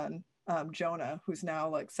godson, Jonah, who's now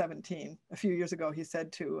like 17. A few years ago, he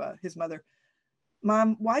said to his mother,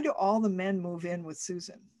 "Mom, why do all the men move in with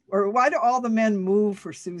Susan? Or why do all the men move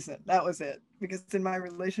for Susan?" That was it. Because in my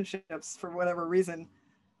relationships, for whatever reason,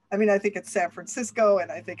 I mean, I think it's San Francisco,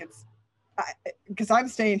 and I think it's because I'm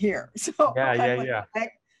staying here. So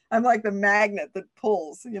I'm like the magnet that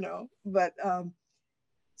pulls, But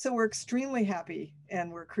so we're extremely happy,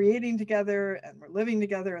 and we're creating together, and we're living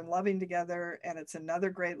together and loving together. And it's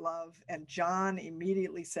another great love. And John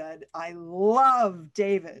immediately said, "I love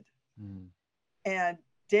David." And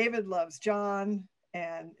David loves John,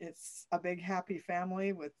 and it's a big happy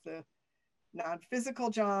family with the non-physical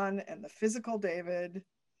John and the physical David.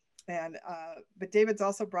 And but David's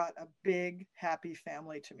also brought a big happy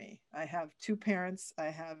family to me. I have 2 parents, I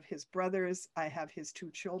have his brothers, I have his 2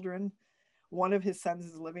 children. One of his sons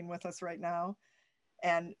is living with us right now.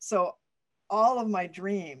 And so all of my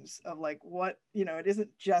dreams of like what, it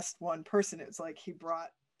isn't just one person. It's like he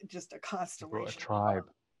brought just a constellation. He brought a tribe.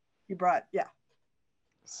 He brought, yeah.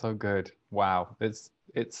 So good. Wow. It's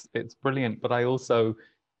brilliant. But I also,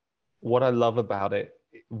 what I love about it,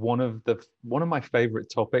 one of my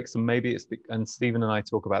favorite topics, and maybe and Stephen and I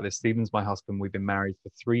talk about this. Stephen's my husband. We've been married for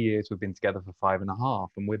 3 years. We've been together for 5.5,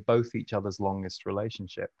 and we're both each other's longest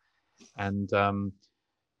relationship. And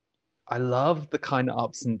I love the kind of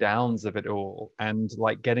ups and downs of it all, and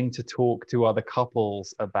like getting to talk to other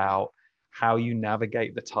couples about how you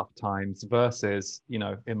navigate the tough times versus,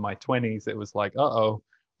 in my 20s, it was like, uh-oh,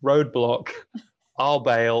 roadblock, I'll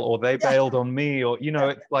bail, or they bailed on me, or,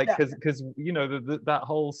 it's like, because, that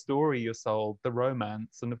whole story you're sold, the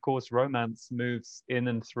romance, and of course, romance moves in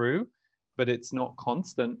and through, but it's not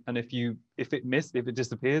constant. And if it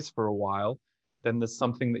disappears for a while, then there's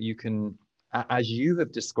something that you can, as you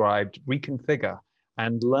have described, reconfigure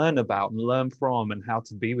and learn about and learn from, and how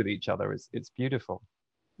to be with each other. It's beautiful.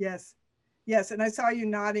 Yes. Yes. And I saw you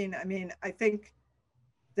nodding. I mean, I think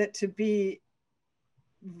that to be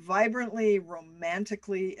vibrantly,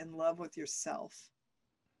 romantically in love with yourself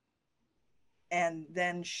and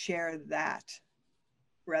then share that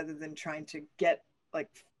rather than trying to get like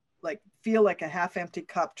feel like a half empty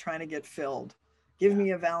cup trying to get filled. Give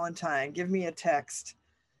me a Valentine, give me a text,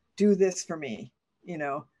 do this for me.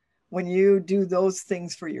 When you do those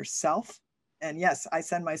things for yourself, and yes, I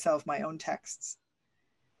send myself my own texts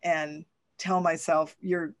and tell myself,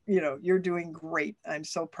 you're doing great. I'm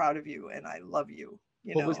so proud of you and I love you.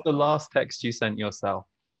 What was the last text you sent yourself?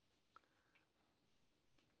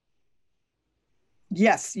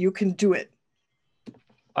 Yes, you can do it.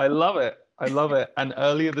 I love it. I love it. And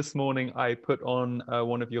earlier this morning, I put on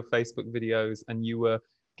one of your Facebook videos, and you were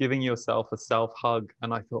giving yourself a self hug.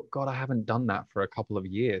 And I thought, God, I haven't done that for a couple of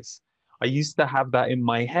years. I used to have that in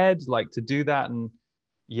my head, like to do that. And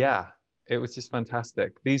yeah, it was just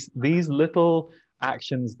fantastic. These little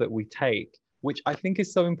actions that we take, which I think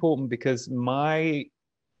is so important, because my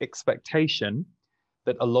expectation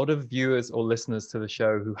that a lot of viewers or listeners to the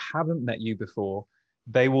show who haven't met you before,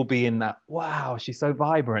 they will be in that, wow, she's so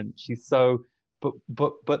vibrant, she's so,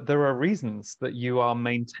 but there are reasons that you are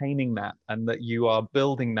maintaining that, and that you are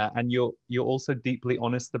building that, and you're also deeply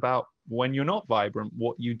honest about when you're not vibrant,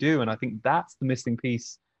 what you do. And I think that's the missing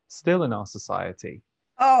piece still in our society.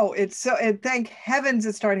 Oh, thank heavens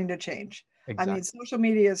it's starting to change. Exactly. I mean, social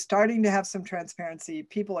media is starting to have some transparency.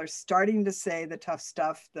 People are starting to say the tough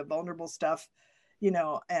stuff, the vulnerable stuff,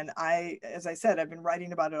 and as I said, I've been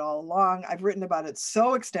writing about it all along. I've written about it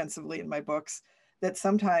so extensively in my books that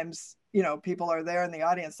sometimes, people are there in the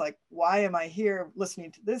audience, like, why am I here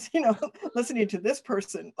listening to this, listening to this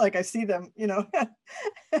person? Like I see them,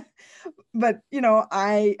 but,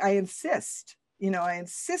 I insist. I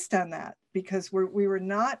insist on that, because we were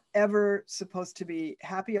not ever supposed to be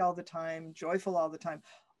happy all the time, joyful all the time.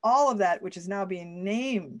 All of that, which is now being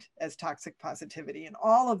named as toxic positivity, and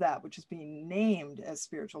all of that, which is being named as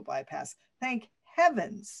spiritual bypass. Thank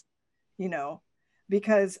heavens, you know,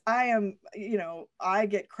 because I am, you know, I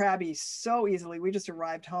get crabby so easily. We just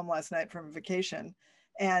arrived home last night from vacation,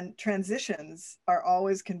 and transitions are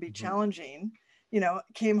always can be challenging. You know,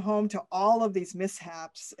 came home to all of these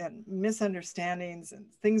mishaps and misunderstandings, and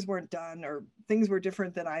things weren't done or things were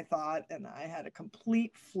different than I thought. And I had a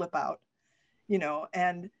complete flip out, you know,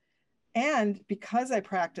 and because I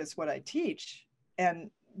practice what I teach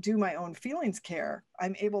and do my own feelings care,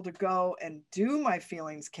 I'm able to go and do my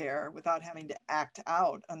feelings care without having to act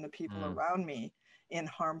out on the people around me in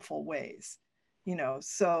harmful ways, you know,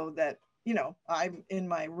 so that, you know, I'm in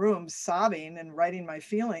my room sobbing and writing my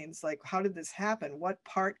feelings like, how did this happen? What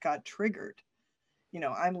part got triggered? You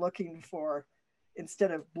know, I'm looking for,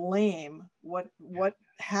 instead of blame, what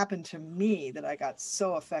happened to me that I got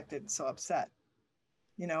so affected, so upset,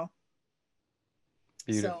 you know?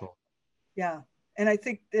 Beautiful. So, yeah. And I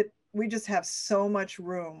think that we just have so much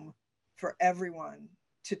room for everyone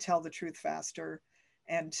to tell the truth faster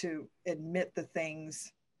and to admit the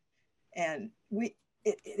things. And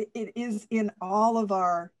it is in all of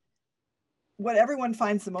our, what everyone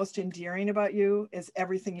finds the most endearing about you is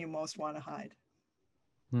everything you most want to hide.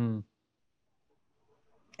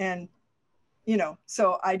 And, you know,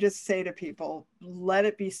 so I just say to people, let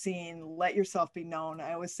it be seen, let yourself be known.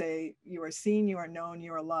 I always say, you are seen, you are known,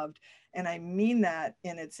 you are loved. And I mean that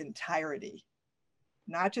in its entirety,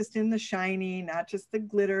 not just in the shiny, not just the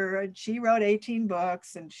glitter. She wrote 18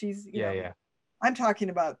 books and she's, you know, I'm talking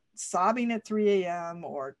about sobbing at 3 a.m.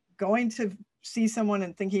 or going to see someone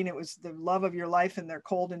and thinking it was the love of your life and they're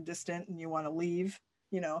cold and distant and you want to leave,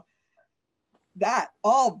 you know,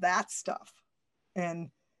 all that stuff. And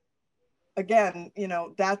again, you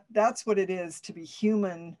know, that's what it is to be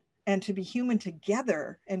human, and to be human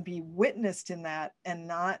together and be witnessed in that, and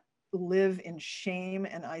not live in shame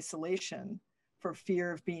and isolation for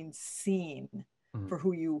fear of being seen for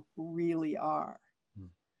who you really are.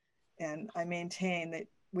 And I maintain that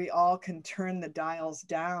we all can turn the dials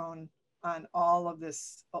down on all of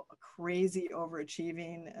this crazy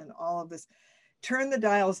overachieving and all of this, turn the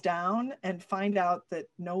dials down and find out that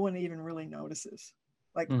no one even really notices.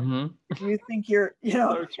 Like if you think you're, you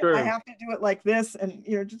know, so I have to do it like this, and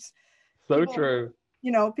you're just so people, true.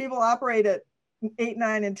 You know, people operate at 8,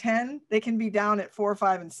 9, and 10. They can be down at 4,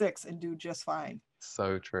 5, and 6 and do just fine.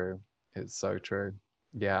 So true. It's so true.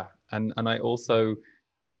 Yeah. And I also,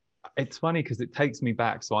 it's funny because it takes me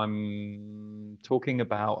back. So I'm talking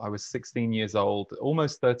about, I was 16 years old,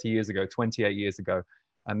 almost 30 years ago, 28 years ago.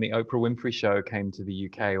 And the Oprah Winfrey Show came to the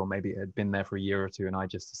UK, or maybe it had been there for a year or two, and I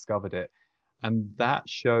just discovered it. And that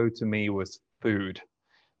show to me was food,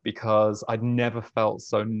 because I'd never felt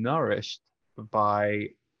so nourished by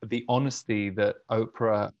the honesty that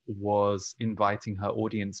Oprah was inviting her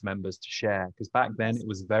audience members to share. Because back then it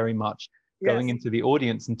was very much going into the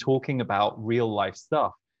audience and talking about real life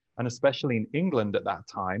stuff. And especially in England at that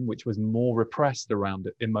time, which was more repressed around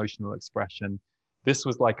emotional expression, this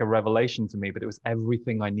was like a revelation to me, but it was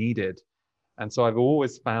everything I needed. And so I've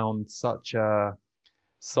always found such a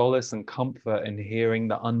solace and comfort in hearing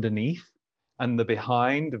the underneath and the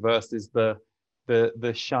behind versus the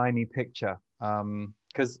shiny picture.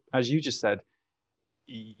 Because as you just said,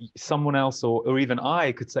 someone else or even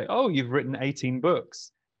I could say, oh, you've written 18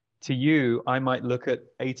 books. To you, I might look at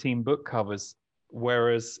 18 book covers,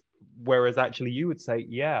 whereas actually you would say,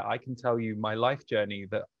 yeah, I can tell you my life journey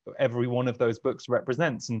that every one of those books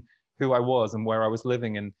represents, and who I was and where I was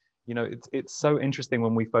living. And you know, it's so interesting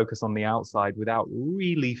when we focus on the outside without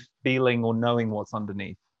really feeling or knowing what's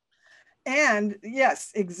underneath. And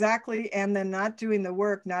yes, exactly. And then not doing the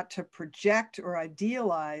work, not to project or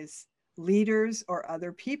idealize leaders or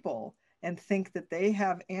other people and think that they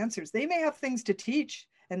have answers. They may have things to teach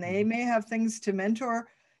and they may have things to mentor,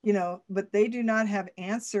 you know, but they do not have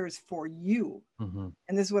answers for you. And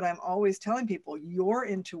this is what I'm always telling people: your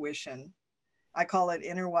intuition, I call it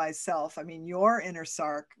inner wise self. I mean, your inner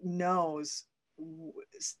Sark knows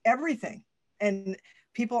everything. And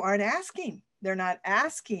people aren't asking. They're not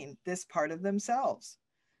asking this part of themselves.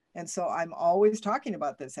 And so I'm always talking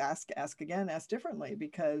about this: ask again, ask differently,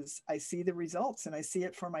 because I see the results and I see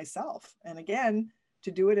it for myself. And again, to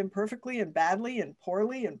do it imperfectly and badly and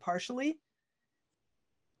poorly and partially,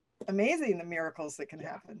 amazing the miracles that can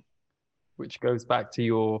happen. Which goes back to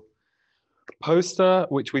your poster,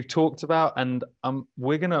 which we've talked about, and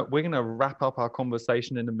we're gonna wrap up our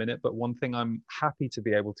conversation in a minute. But one thing I'm happy to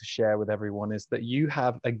be able to share with everyone is that you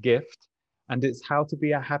have a gift, and it's How to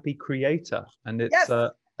Be a Happy Creator, and it's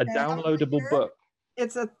a downloadable book.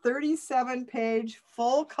 It's a 37-page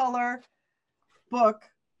full color book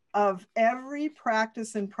of every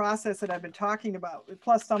practice and process that I've been talking about,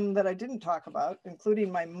 plus some that I didn't talk about,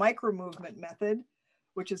 including my micro movement method,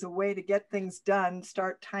 which is a way to get things done,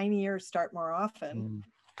 start tinier, start more often,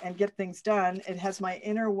 and get things done. It has my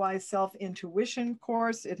inner wise self intuition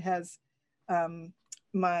course. It has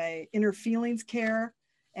my inner feelings care,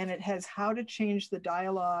 and it has how to change the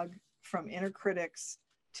dialogue from inner critics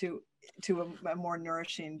to a more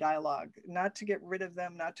nourishing dialogue, not to get rid of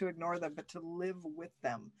them, not to ignore them, but to live with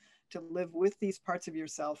them, to live with these parts of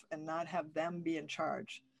yourself and not have them be in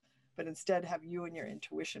charge, but instead have you and your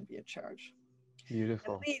intuition be in charge.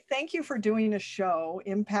 Beautiful. And Lee, thank you for doing a show,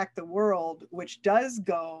 Impact the World, which does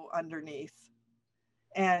go underneath.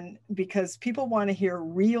 And because people want to hear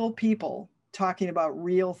real people talking about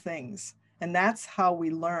real things. And that's how we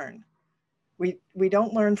learn. We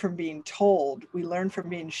don't learn from being told, we learn from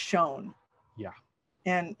being shown. Yeah.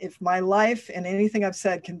 And if my life and anything I've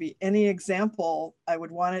said can be any example, I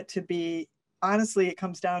would want it to be, honestly, it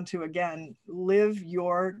comes down to, again, live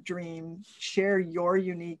your dream, share your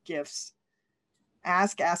unique gifts,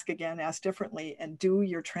 ask again, ask differently, and do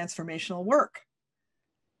your transformational work.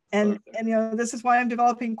 And you know, this is why I'm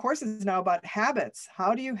developing courses now about habits.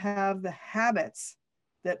 How do you have the habits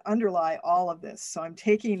that underlie all of this? So I'm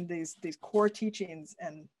taking these core teachings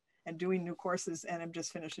and doing new courses, and I'm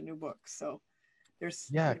just finished a new book. So there's,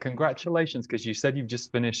 yeah, congratulations, because you said you've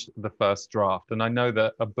just finished the first draft, and I know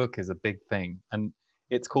that a book is a big thing, and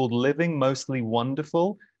it's called Living Mostly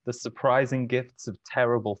Wonderful: The Surprising Gifts of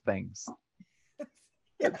Terrible Things. yes.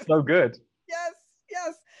 It's so good.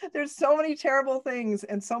 Yes, there's so many terrible things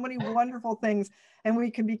and so many wonderful things, and we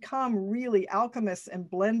can become really alchemists and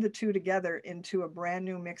blend the two together into a brand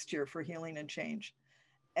new mixture for healing and change,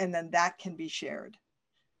 and then that can be shared.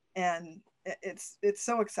 And it's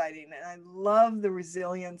so exciting, and I love the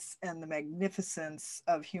resilience and the magnificence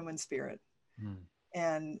of human spirit.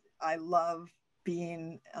 And I love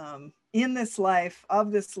being in this life,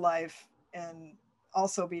 of this life, and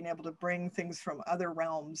also being able to bring things from other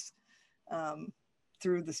realms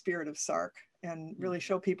through the spirit of Sark, and really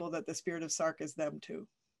show people that the spirit of Sark is them too.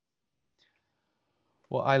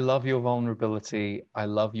 Well, I love your vulnerability, I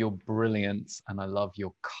love your brilliance, and I love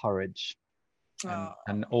your courage,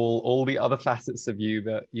 and all the other facets of you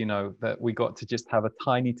that, you know, that we got to just have a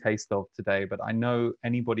tiny taste of today. But I know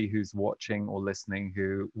anybody who's watching or listening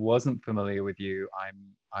who wasn't familiar with you,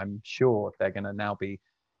 I'm sure they're going to now be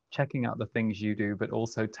checking out the things you do, but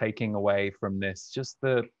also taking away from this just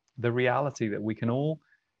the reality that we can all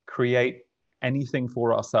create anything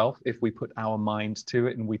for ourselves if we put our mind to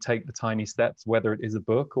it and we take the tiny steps, whether it is a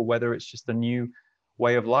book or whether it's just a new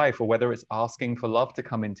way of life, or whether it's asking for love to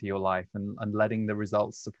come into your life and letting the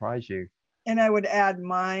results surprise you. And I would add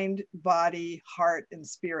mind, body, heart, and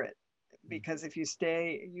spirit, because if you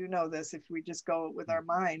stay, you know this, if we just go with our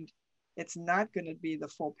mind, it's not going to be the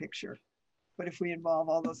full picture. But if we involve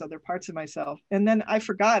all those other parts of myself, and then I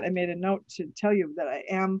forgot, I made a note to tell you that I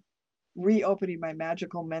am reopening my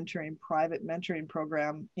magical mentoring, private mentoring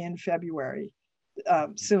program in February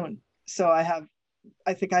soon. So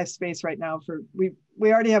I think I have space right now for, we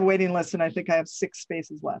already have a waiting list, and I think I have 6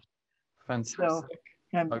 spaces left. Fantastic. So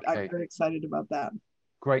I'm very excited about that.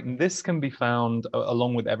 Great. And this can be found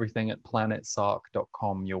along with everything at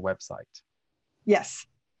planetsark.com, your website. Yes.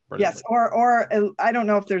 Brilliant. Yes. Or I don't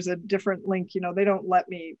know if there's a different link, you know, they don't let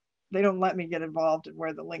me get involved in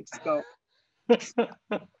where the links go. That's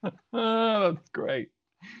great.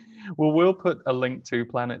 Well, we'll put a link to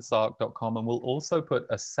planetsark.com, and we'll also put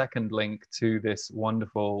a second link to this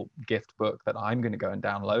wonderful gift book that I'm going to go and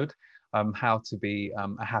download, How to Be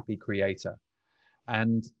a Happy Creator.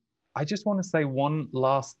 And I just want to say one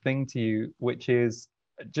last thing to you, which is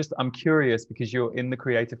just, I'm curious, because you're in the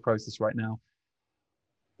creative process right now.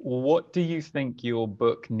 What do you think your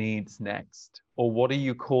book needs next? Or what are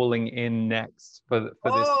you calling in next for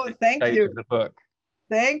this stage of the book?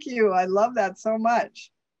 Thank you. I love that so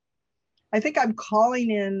much. I think I'm calling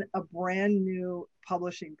in a brand new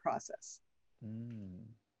publishing process. And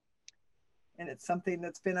it's something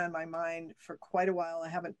that's been on my mind for quite a while. I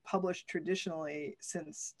haven't published traditionally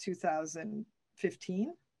since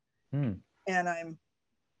 2015. And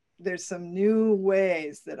there's some new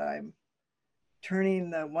ways that I'm turning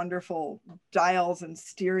the wonderful dials and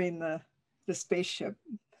steering the spaceship.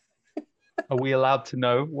 Are we allowed to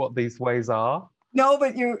know what these ways are? No,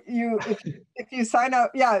 but if you sign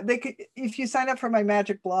up, yeah, if you sign up for my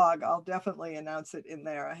magic blog, I'll definitely announce it in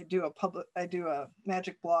there. I do a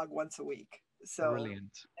magic blog once a week. So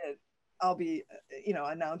brilliant. I'll be, you know,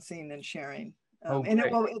 announcing and sharing. And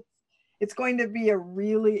it's going to be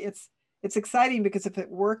it's exciting, because if it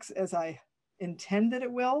works as I intend that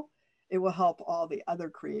it will, it will help all the other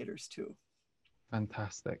creators too.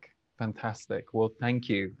 Fantastic. Well, thank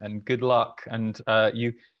you and good luck. And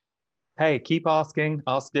hey, keep asking,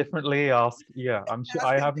 ask differently, I'm sure,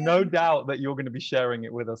 I have no doubt that you're going to be sharing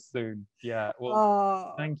it with us soon. Yeah.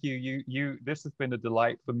 Well, thank you. This has been a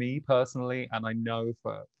delight for me personally, and I know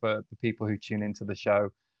for the people who tune into the show.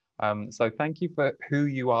 So thank you for who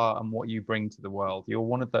you are and what you bring to the world. You're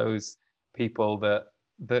one of those people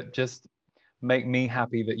that just make me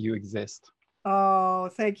happy that you exist. Oh,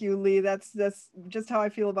 thank you, Lee. That's just how I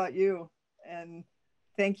feel about you. And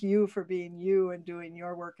thank you for being you and doing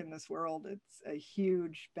your work in this world. It's a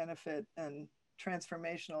huge benefit and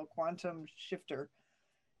transformational quantum shifter.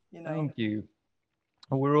 Thank you.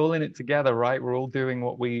 We're all in it together, right? We're all doing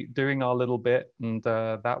our little bit, and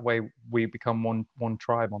that way we become one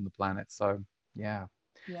tribe on the planet. So yeah.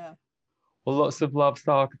 Well, lots of love,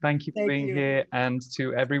 Sark. Thank you for being here. And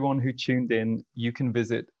to everyone who tuned in, you can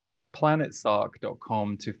visit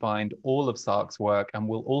planetsark.com to find all of Sark's work, and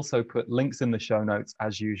we'll also put links in the show notes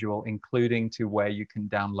as usual, including to where you can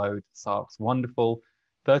download Sark's wonderful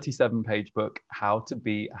 37-page book, How to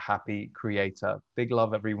Be a Happy Creator. Big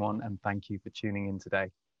love, everyone, and thank you for tuning in today.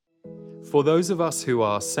 For those of us who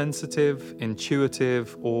are sensitive,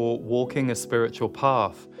 intuitive, or walking a spiritual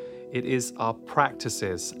path, it is our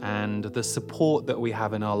practices and the support that we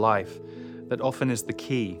have in our life that often is the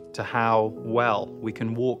key to how well we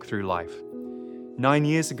can walk through life. 9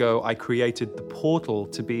 years ago, I created the portal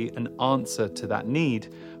to be an answer to that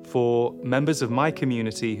need for members of my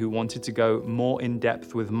community who wanted to go more in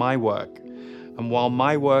depth with my work. And while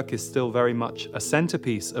my work is still very much a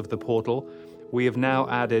centerpiece of the portal, we have now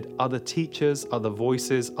added other teachers, other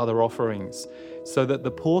voices, other offerings, so that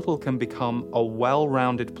the portal can become a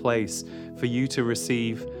well-rounded place for you to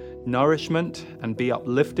receive nourishment and be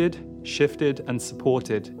uplifted, shifted, and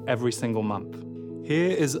supported every single month.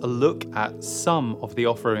 Here is a look at some of the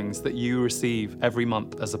offerings that you receive every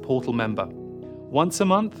month as a portal member. Once a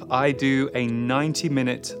month, I do a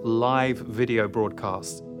 90-minute live video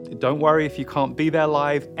broadcast. Don't worry if you can't be there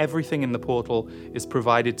live, everything in the portal is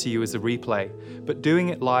provided to you as a replay. But doing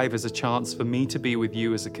it live is a chance for me to be with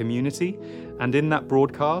you as a community. And in that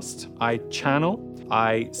broadcast,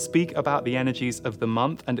 I speak about the energies of the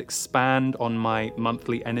month and expand on my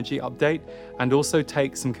monthly energy update, and also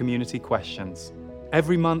take some community questions.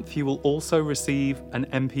 Every month, you will also receive an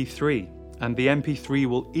MP3. And the MP3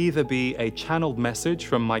 will either be a channeled message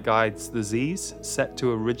from my guides, the Z's, set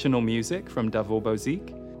to original music from Davor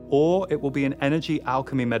Bozik, or it will be an energy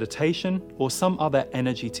alchemy meditation or some other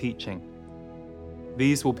energy teaching.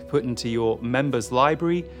 These will be put into your members'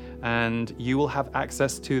 library, and you will have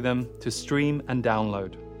access to them to stream and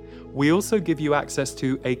download. We also give you access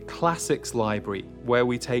to a classics library, where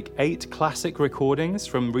we take 8 classic recordings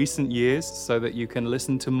from recent years so that you can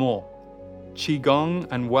listen to more. Qigong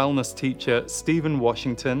and wellness teacher Stephen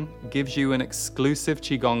Washington gives you an exclusive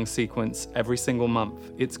Qigong sequence every single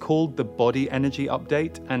month. It's called the Body Energy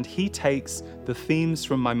Update, and he takes the themes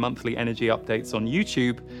from my monthly energy updates on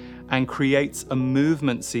YouTube and creates a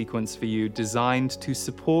movement sequence for you designed to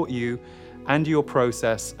support you and your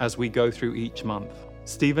process as we go through each month.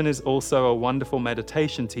 Stephen is also a wonderful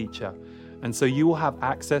meditation teacher, and so you will have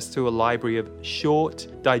access to a library of short,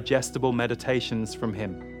 digestible meditations from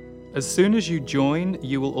him. As soon as you join,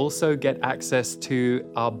 you will also get access to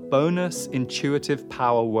our bonus Intuitive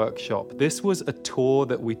Power Workshop. This was a tour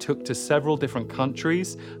that we took to several different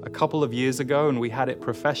countries a couple of years ago, and we had it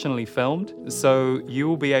professionally filmed. So you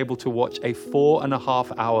will be able to watch a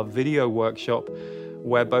 4.5-hour video workshop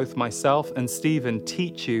where both myself and Stephen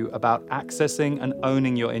teach you about accessing and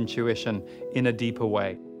owning your intuition in a deeper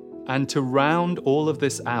way. And to round all of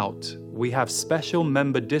this out, we have special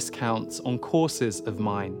member discounts on courses of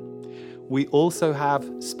mine. We also have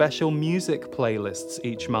special music playlists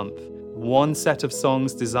each month. One set of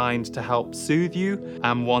songs designed to help soothe you,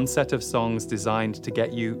 and one set of songs designed to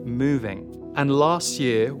get you moving. And last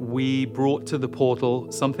year, we brought to the portal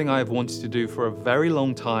something I have wanted to do for a very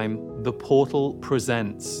long time, the Portal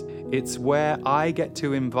Presents. It's where I get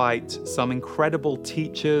to invite some incredible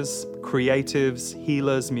teachers, creatives,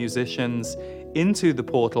 healers, musicians into the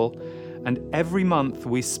portal, and every month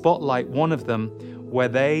we spotlight one of them where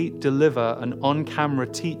they deliver an on-camera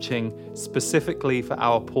teaching specifically for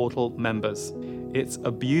our portal members. It's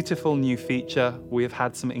a beautiful new feature. We have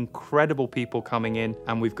had some incredible people coming in,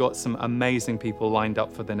 and we've got some amazing people lined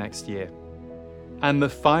up for the next year. And the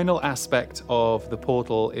final aspect of the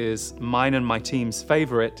portal is mine and my team's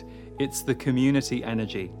favorite. It's the community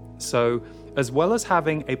energy. So as well as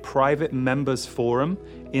having a private members forum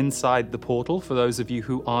inside the portal for those of you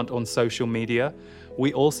who aren't on social media,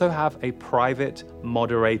 We also have a private,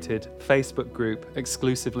 moderated Facebook group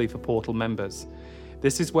exclusively for Portal members.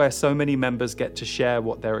 This is where so many members get to share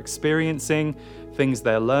what they're experiencing, things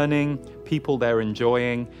they're learning, people they're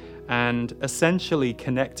enjoying, and essentially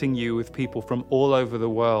connecting you with people from all over the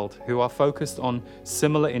world who are focused on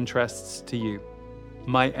similar interests to you.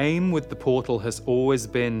 My aim with the Portal has always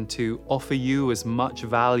been to offer you as much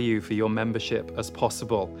value for your membership as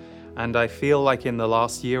possible, and I feel like in the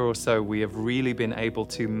last year or so we have really been able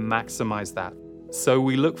to maximize that. So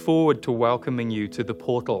we look forward to welcoming you to the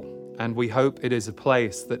Portal, and we hope it is a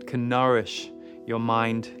place that can nourish your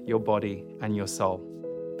mind, your body, and your soul.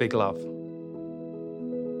 Big love.